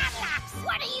for a battle axe?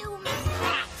 What do you mean?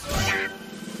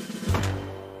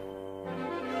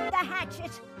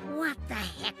 Hatchet. What the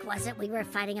heck was it we were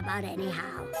fighting about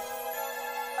anyhow?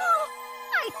 Oh,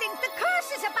 I think the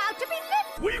curse is about to be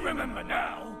lifted. We remember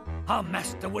now. Our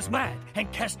master was mad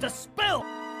and cast a spell.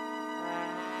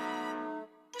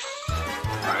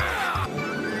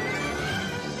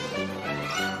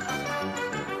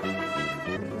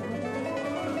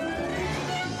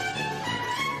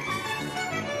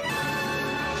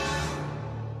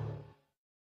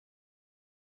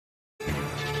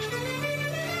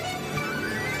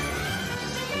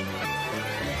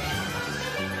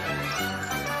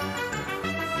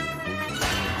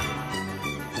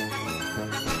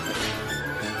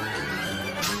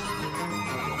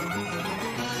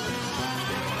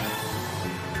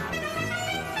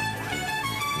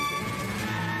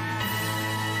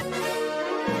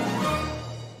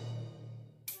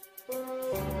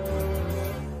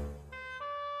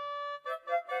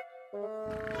 Doom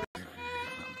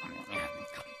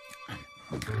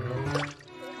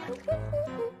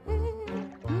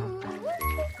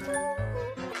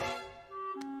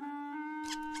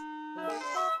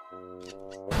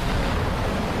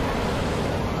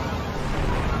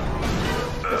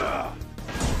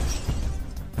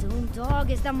Dog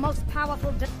is the most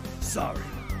powerful. Sorry.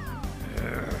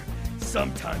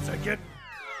 Sometimes I get.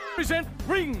 Present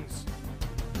rings!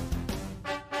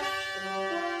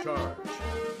 Charge.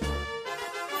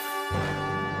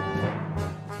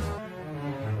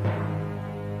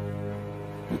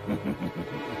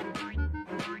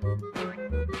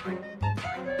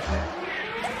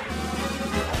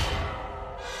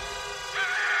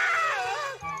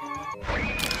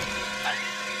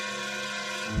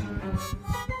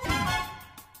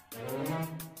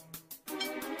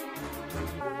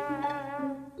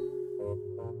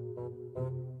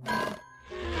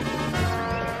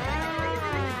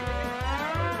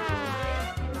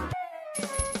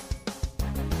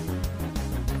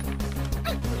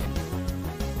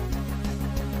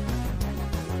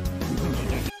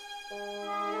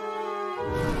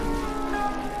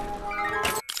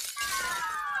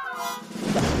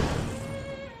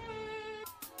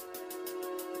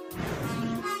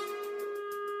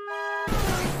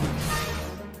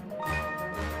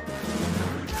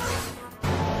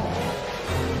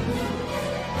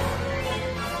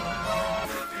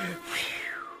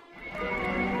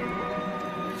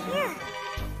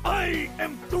 I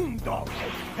am Doom Dog,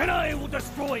 and I will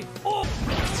destroy all.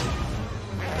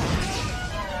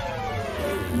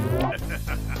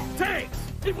 Thanks!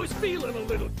 It was feeling a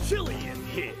little chilly in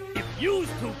here. If you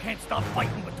two can't stop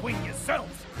fighting between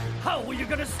yourselves, how are you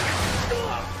gonna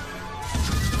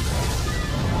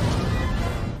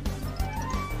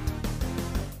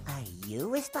Are you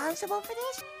responsible for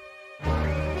this?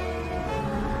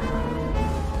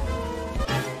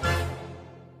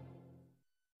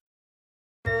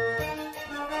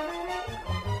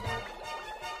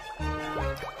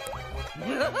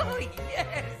 Oh,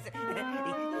 yes!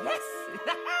 Yes!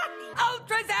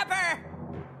 Ultra Zapper!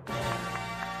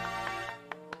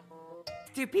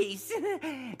 Masterpiece.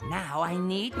 Now I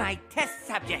need my test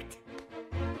subject.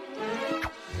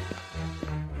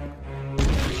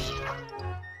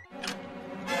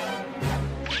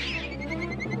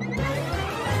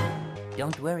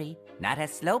 Don't worry, not a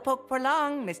slowpoke for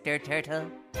long, Mr.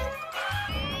 Turtle.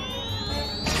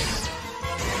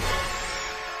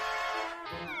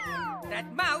 That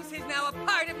mouse is now a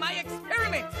part of my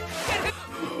experiment!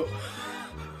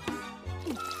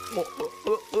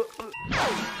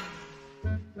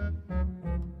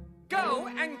 Go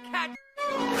and catch...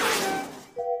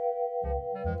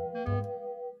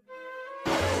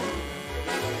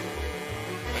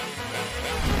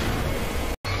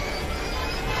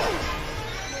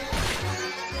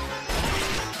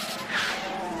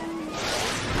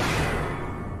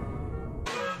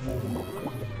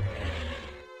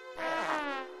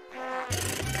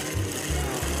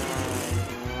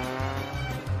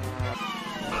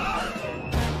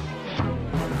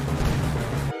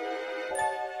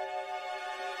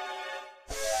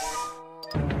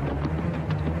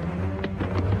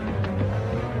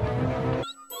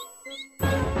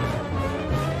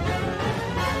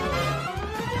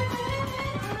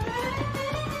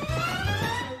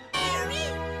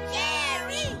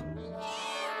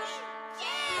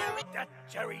 that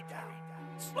Jerry down.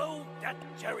 Slow that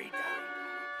Jerry down.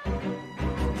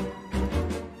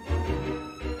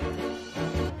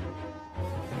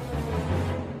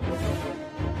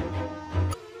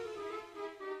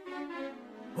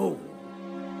 Oh.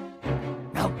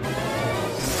 Now.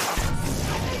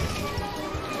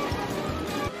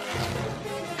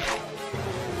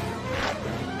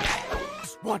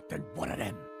 Just wanted one of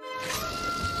them.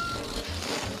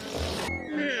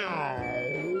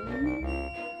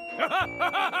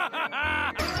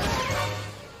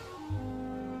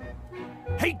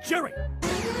 Hey, Jerry!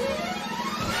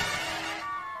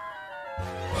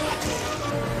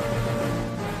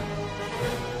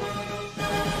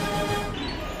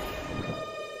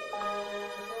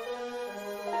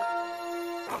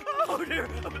 Oh, dear!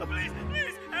 Please,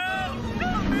 please, help!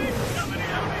 Help me! Somebody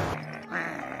help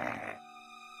me!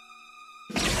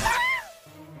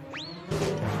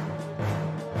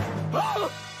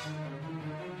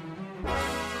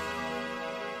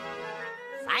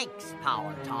 Thanks,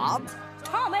 Power Tom.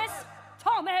 Thomas!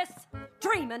 Thomas!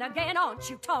 Dreaming again, aren't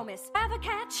you, Thomas? Have a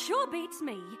cat sure beats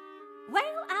me.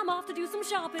 Well, I'm off to do some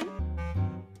shopping.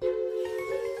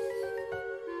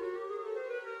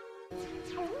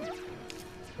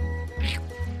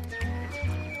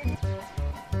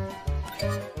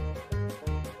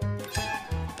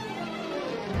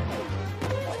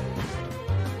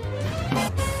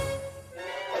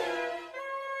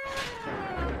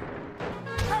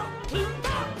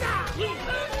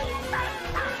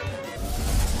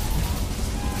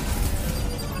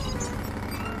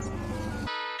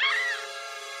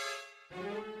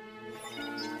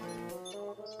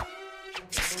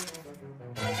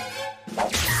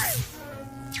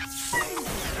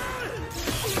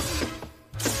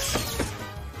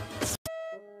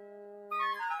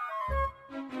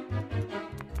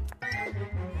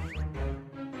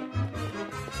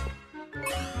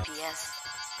 guess.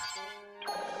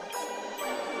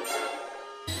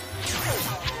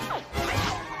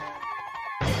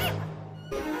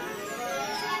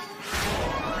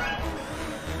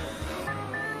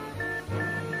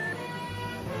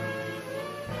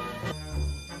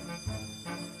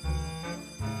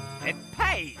 It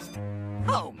pays.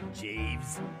 Home,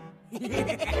 Jeeves.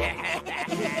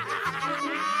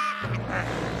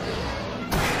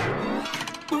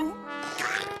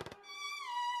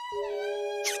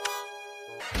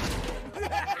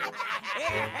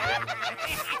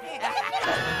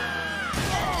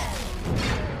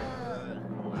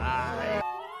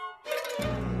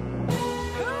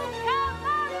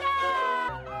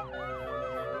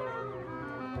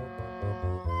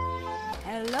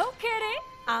 Hello, Kitty.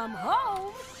 I'm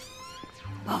home.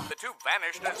 The two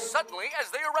vanished as suddenly as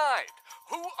they arrived.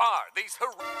 Who are these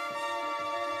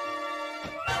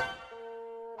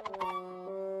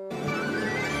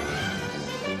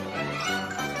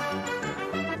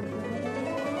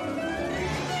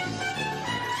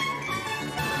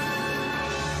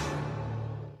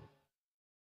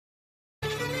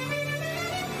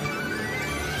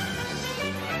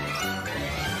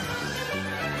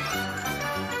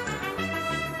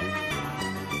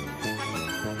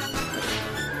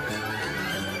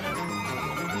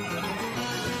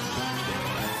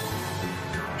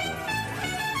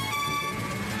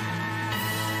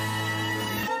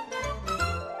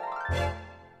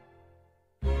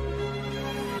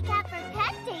Cat for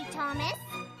Pet Day, Thomas.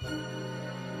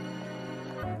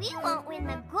 We won't win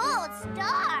the gold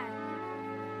star.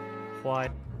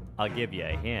 What? I'll give you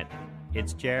a hint.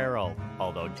 It's Gerald,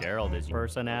 although Gerald is your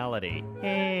personality.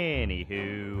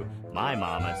 Anywho, my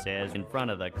mama says in front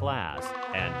of the class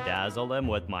and dazzle them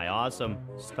with my awesome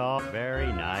star.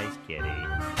 Very nice, kitty.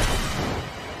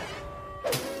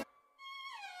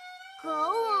 Go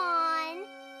on.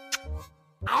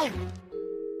 Ow.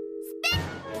 Spit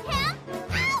him out.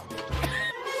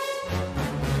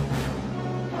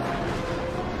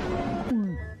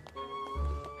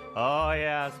 Oh,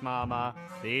 yes, mama.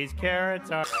 These carrots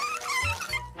are...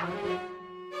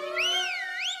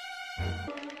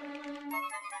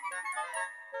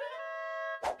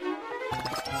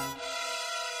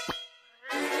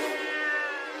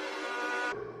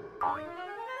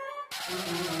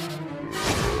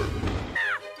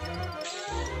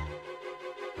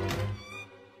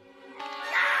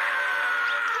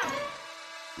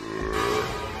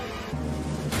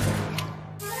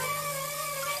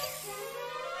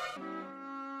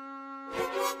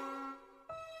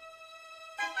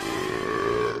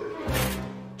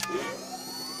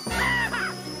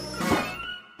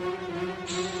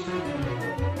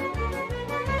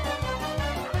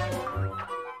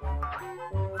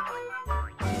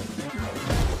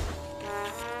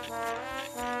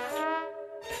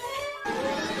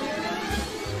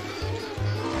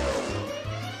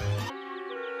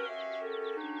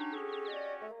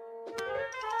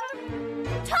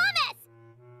 Thomas!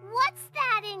 What's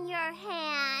that in your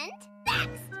hand?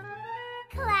 Next!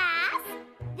 Class,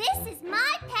 this is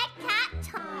my pet cat,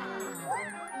 Tom.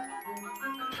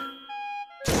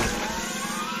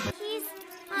 He's,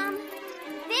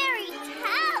 very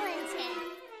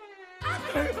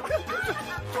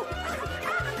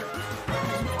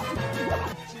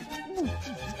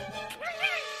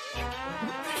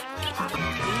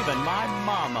Even my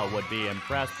mama would be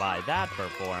impressed by that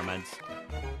performance.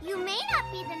 You may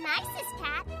not be the nicest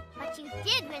cat, but you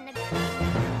did win the...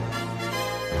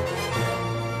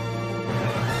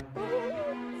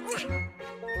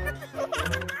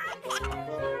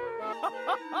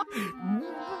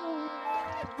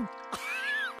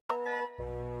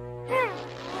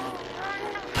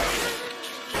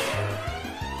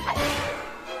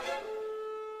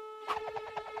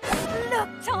 Look,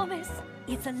 Thomas.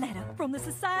 It's a letter from the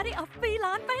Society of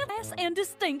Feline Fantasy and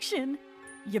Distinction.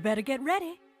 You better get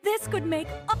ready. This could make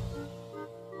a...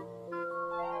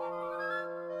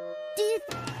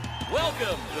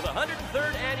 Welcome to the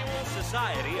 103rd Annual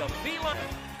Society of Feline...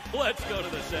 Let's go to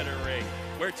the center ring,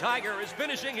 where Tiger is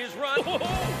finishing his run. Oh,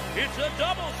 it's a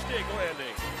double stick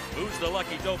landing. Who's the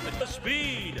lucky dope at the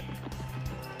speed?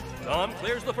 Tom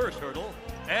clears the first hurdle,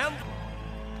 and...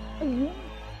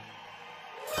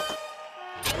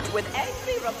 With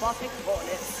angry robotic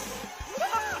hornets.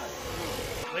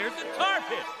 Clears the tar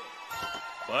pit.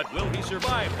 But will he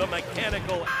survive the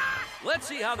mechanical... Let's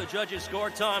see how the judges score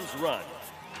Tom's run.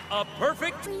 A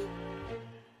perfect...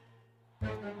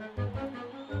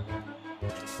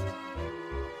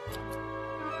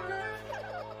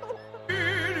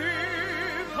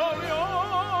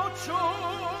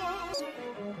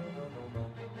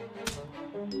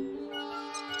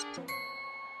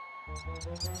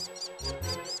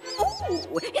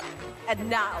 Ooh, and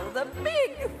now the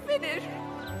big finish.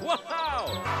 Wow!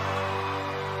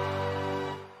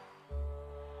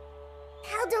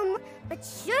 Pardon, but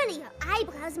surely your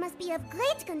eyebrows must be of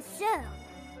great concern.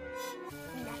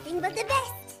 Nothing but the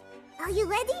best. Are you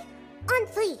ready? On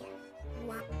 3.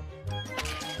 1.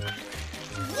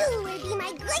 You will be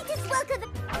my greatest work of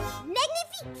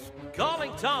magnifique!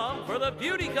 Calling Tom for the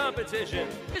beauty competition.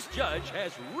 This judge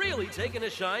has really taken a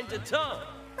shine to Tom.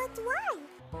 But why?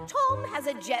 Tom has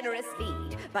a generous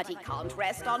lead, but he can't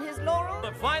rest on his laurels.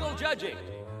 The final judging.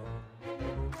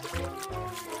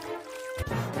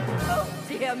 Oh,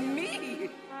 dear me!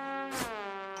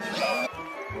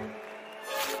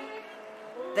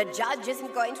 The judge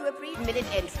isn't going to appreciate minute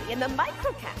entry in the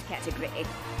microcat category.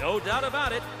 No doubt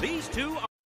about it, these two are...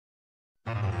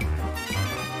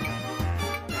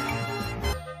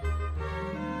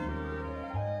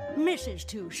 Mrs.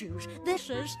 Two Shoes, this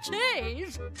is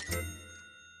cheese.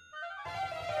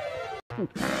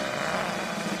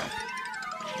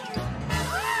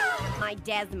 My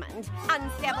Desmond,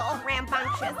 uncivil,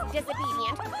 rambunctious,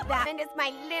 disobedient. That is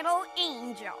my little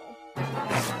angel.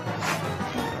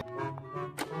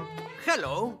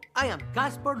 Hello, I am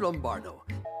Caspar Lombardo.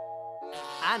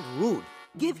 And rude.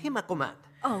 Give him a command.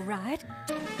 All right.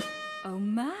 Oh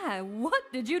my, what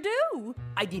did you do?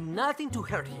 I did nothing to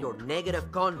hurt your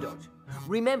negative conduct.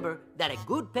 Remember that a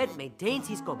good pet maintains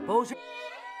his composure.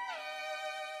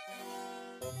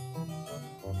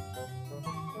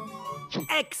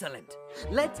 Excellent.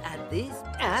 Let's add this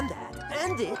and that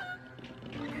and this.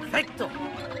 Perfecto.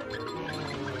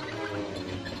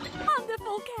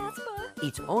 Wonderful, Casper.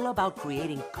 It's all about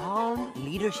creating calm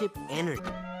leadership energy.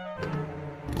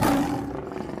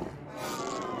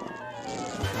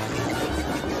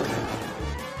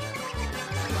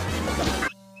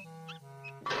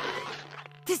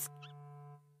 This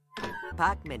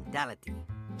pack mentality.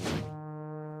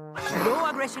 No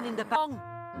aggression in the pack.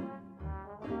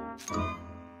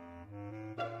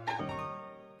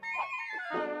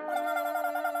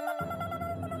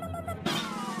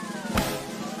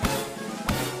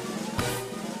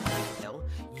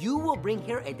 You will bring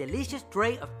her a delicious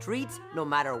tray of treats no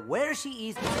matter where she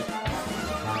is.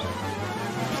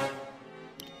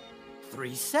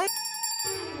 3 seconds.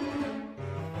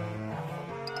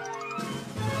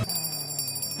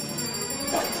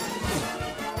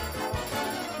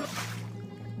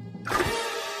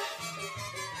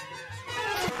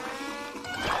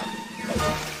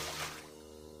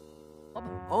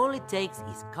 All it takes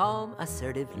is calm,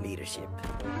 assertive leadership.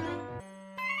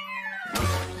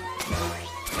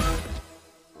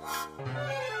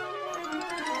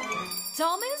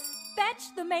 Thomas, fetch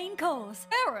the main course.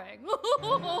 Herring.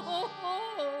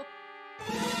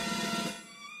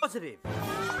 Positive.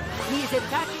 He is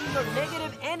attacking your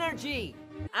negative energy.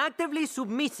 Actively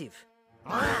submissive.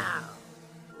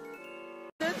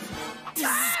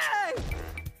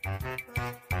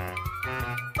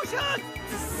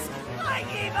 I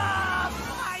give up!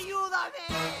 ¡Ayúdame!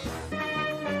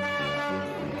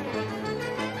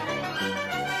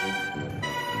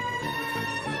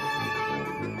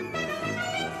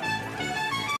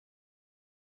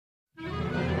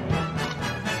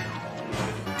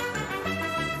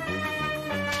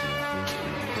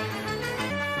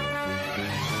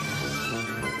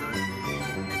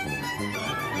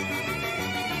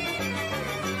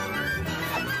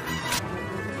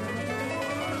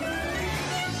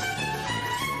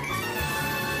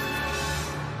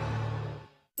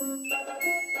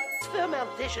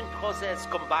 Fermentation process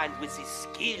combined with the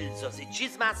skills of the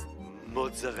cheese master.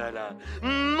 Mozzarella.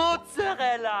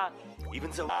 Mozzarella!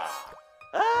 Even the...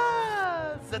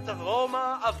 that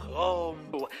aroma of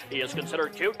Rome. He is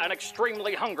considered cute and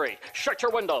extremely hungry. Shut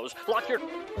your windows. Lock your...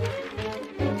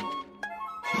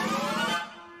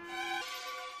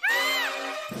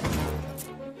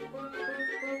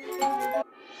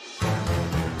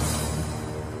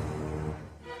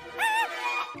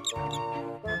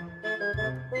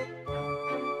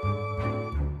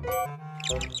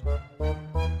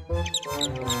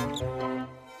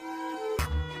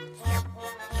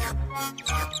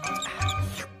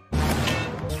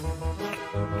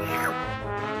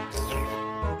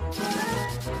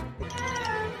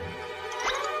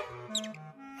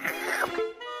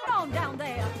 On down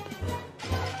there.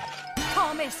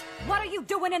 Thomas, what are you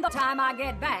doing in the time I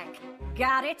get back?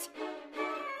 Got it?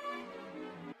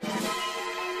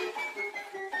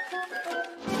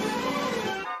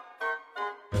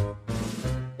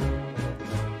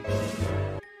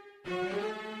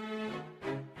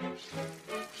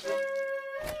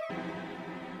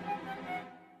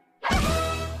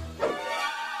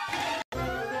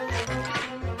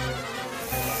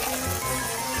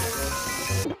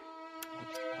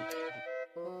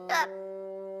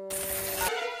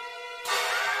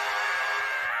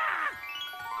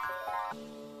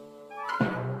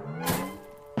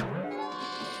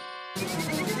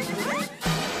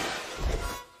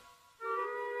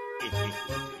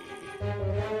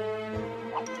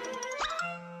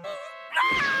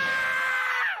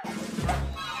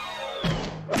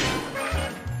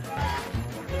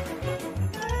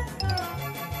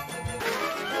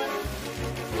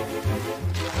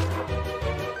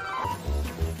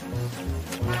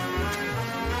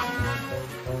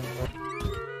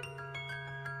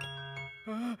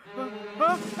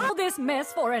 All this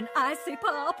mess for an icy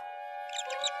pop.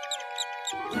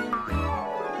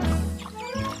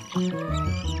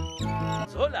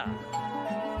 Hola.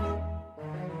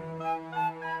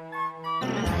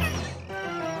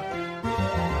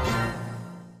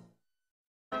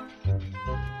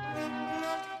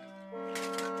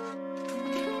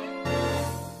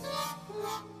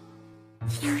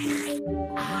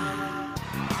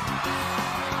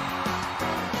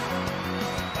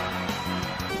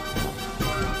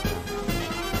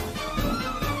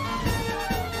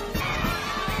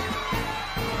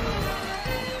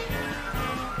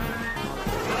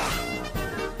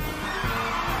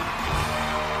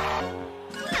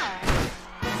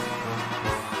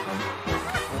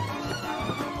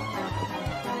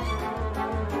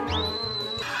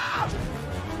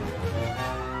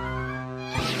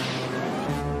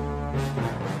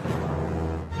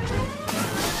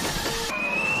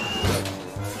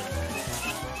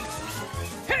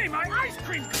 Hey, my ice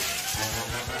cream!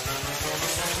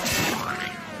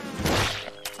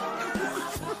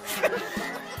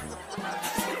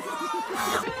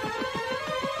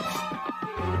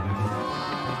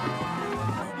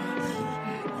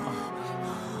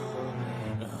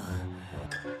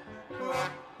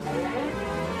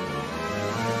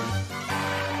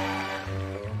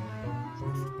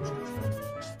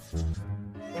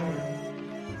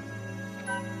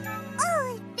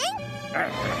 Oh,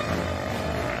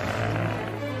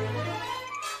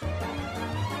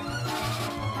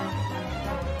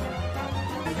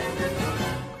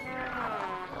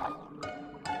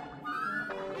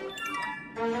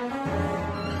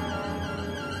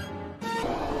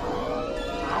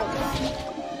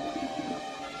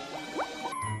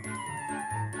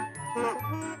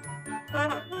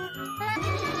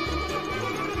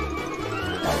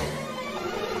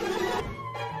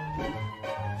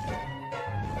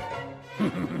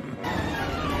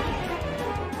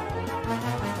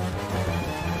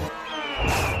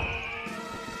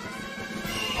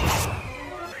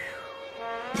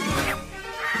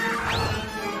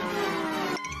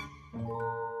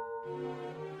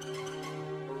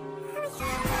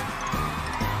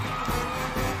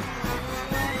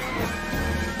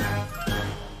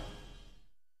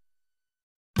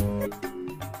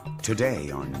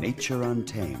 Today on Nature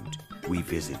Untamed, we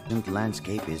visit the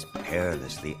landscape is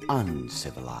perilously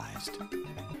uncivilized.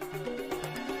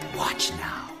 Watch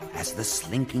now as the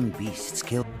slinking beasts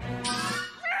kill.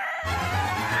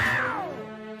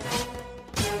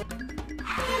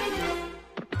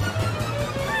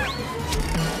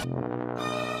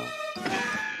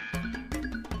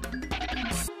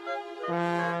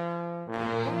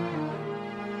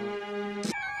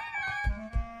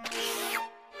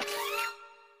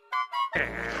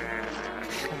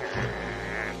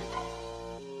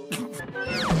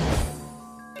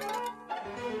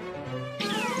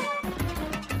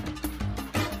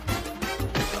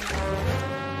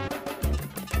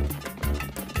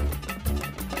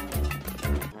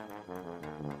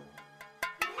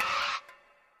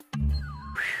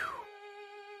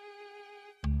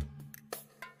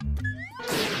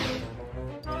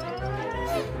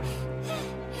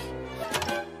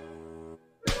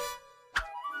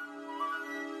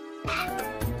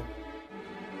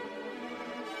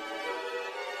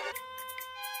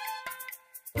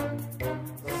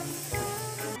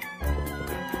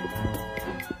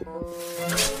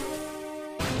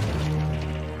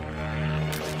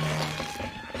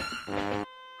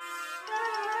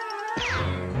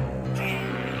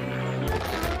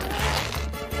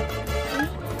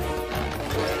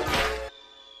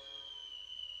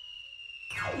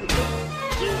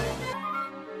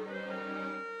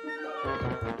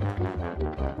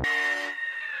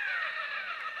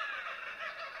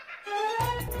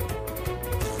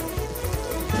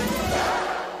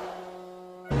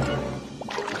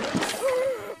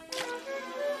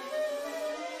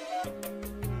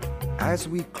 As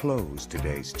we close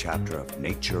today's chapter of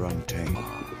Nature Untamed,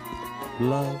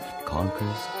 love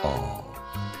conquers all.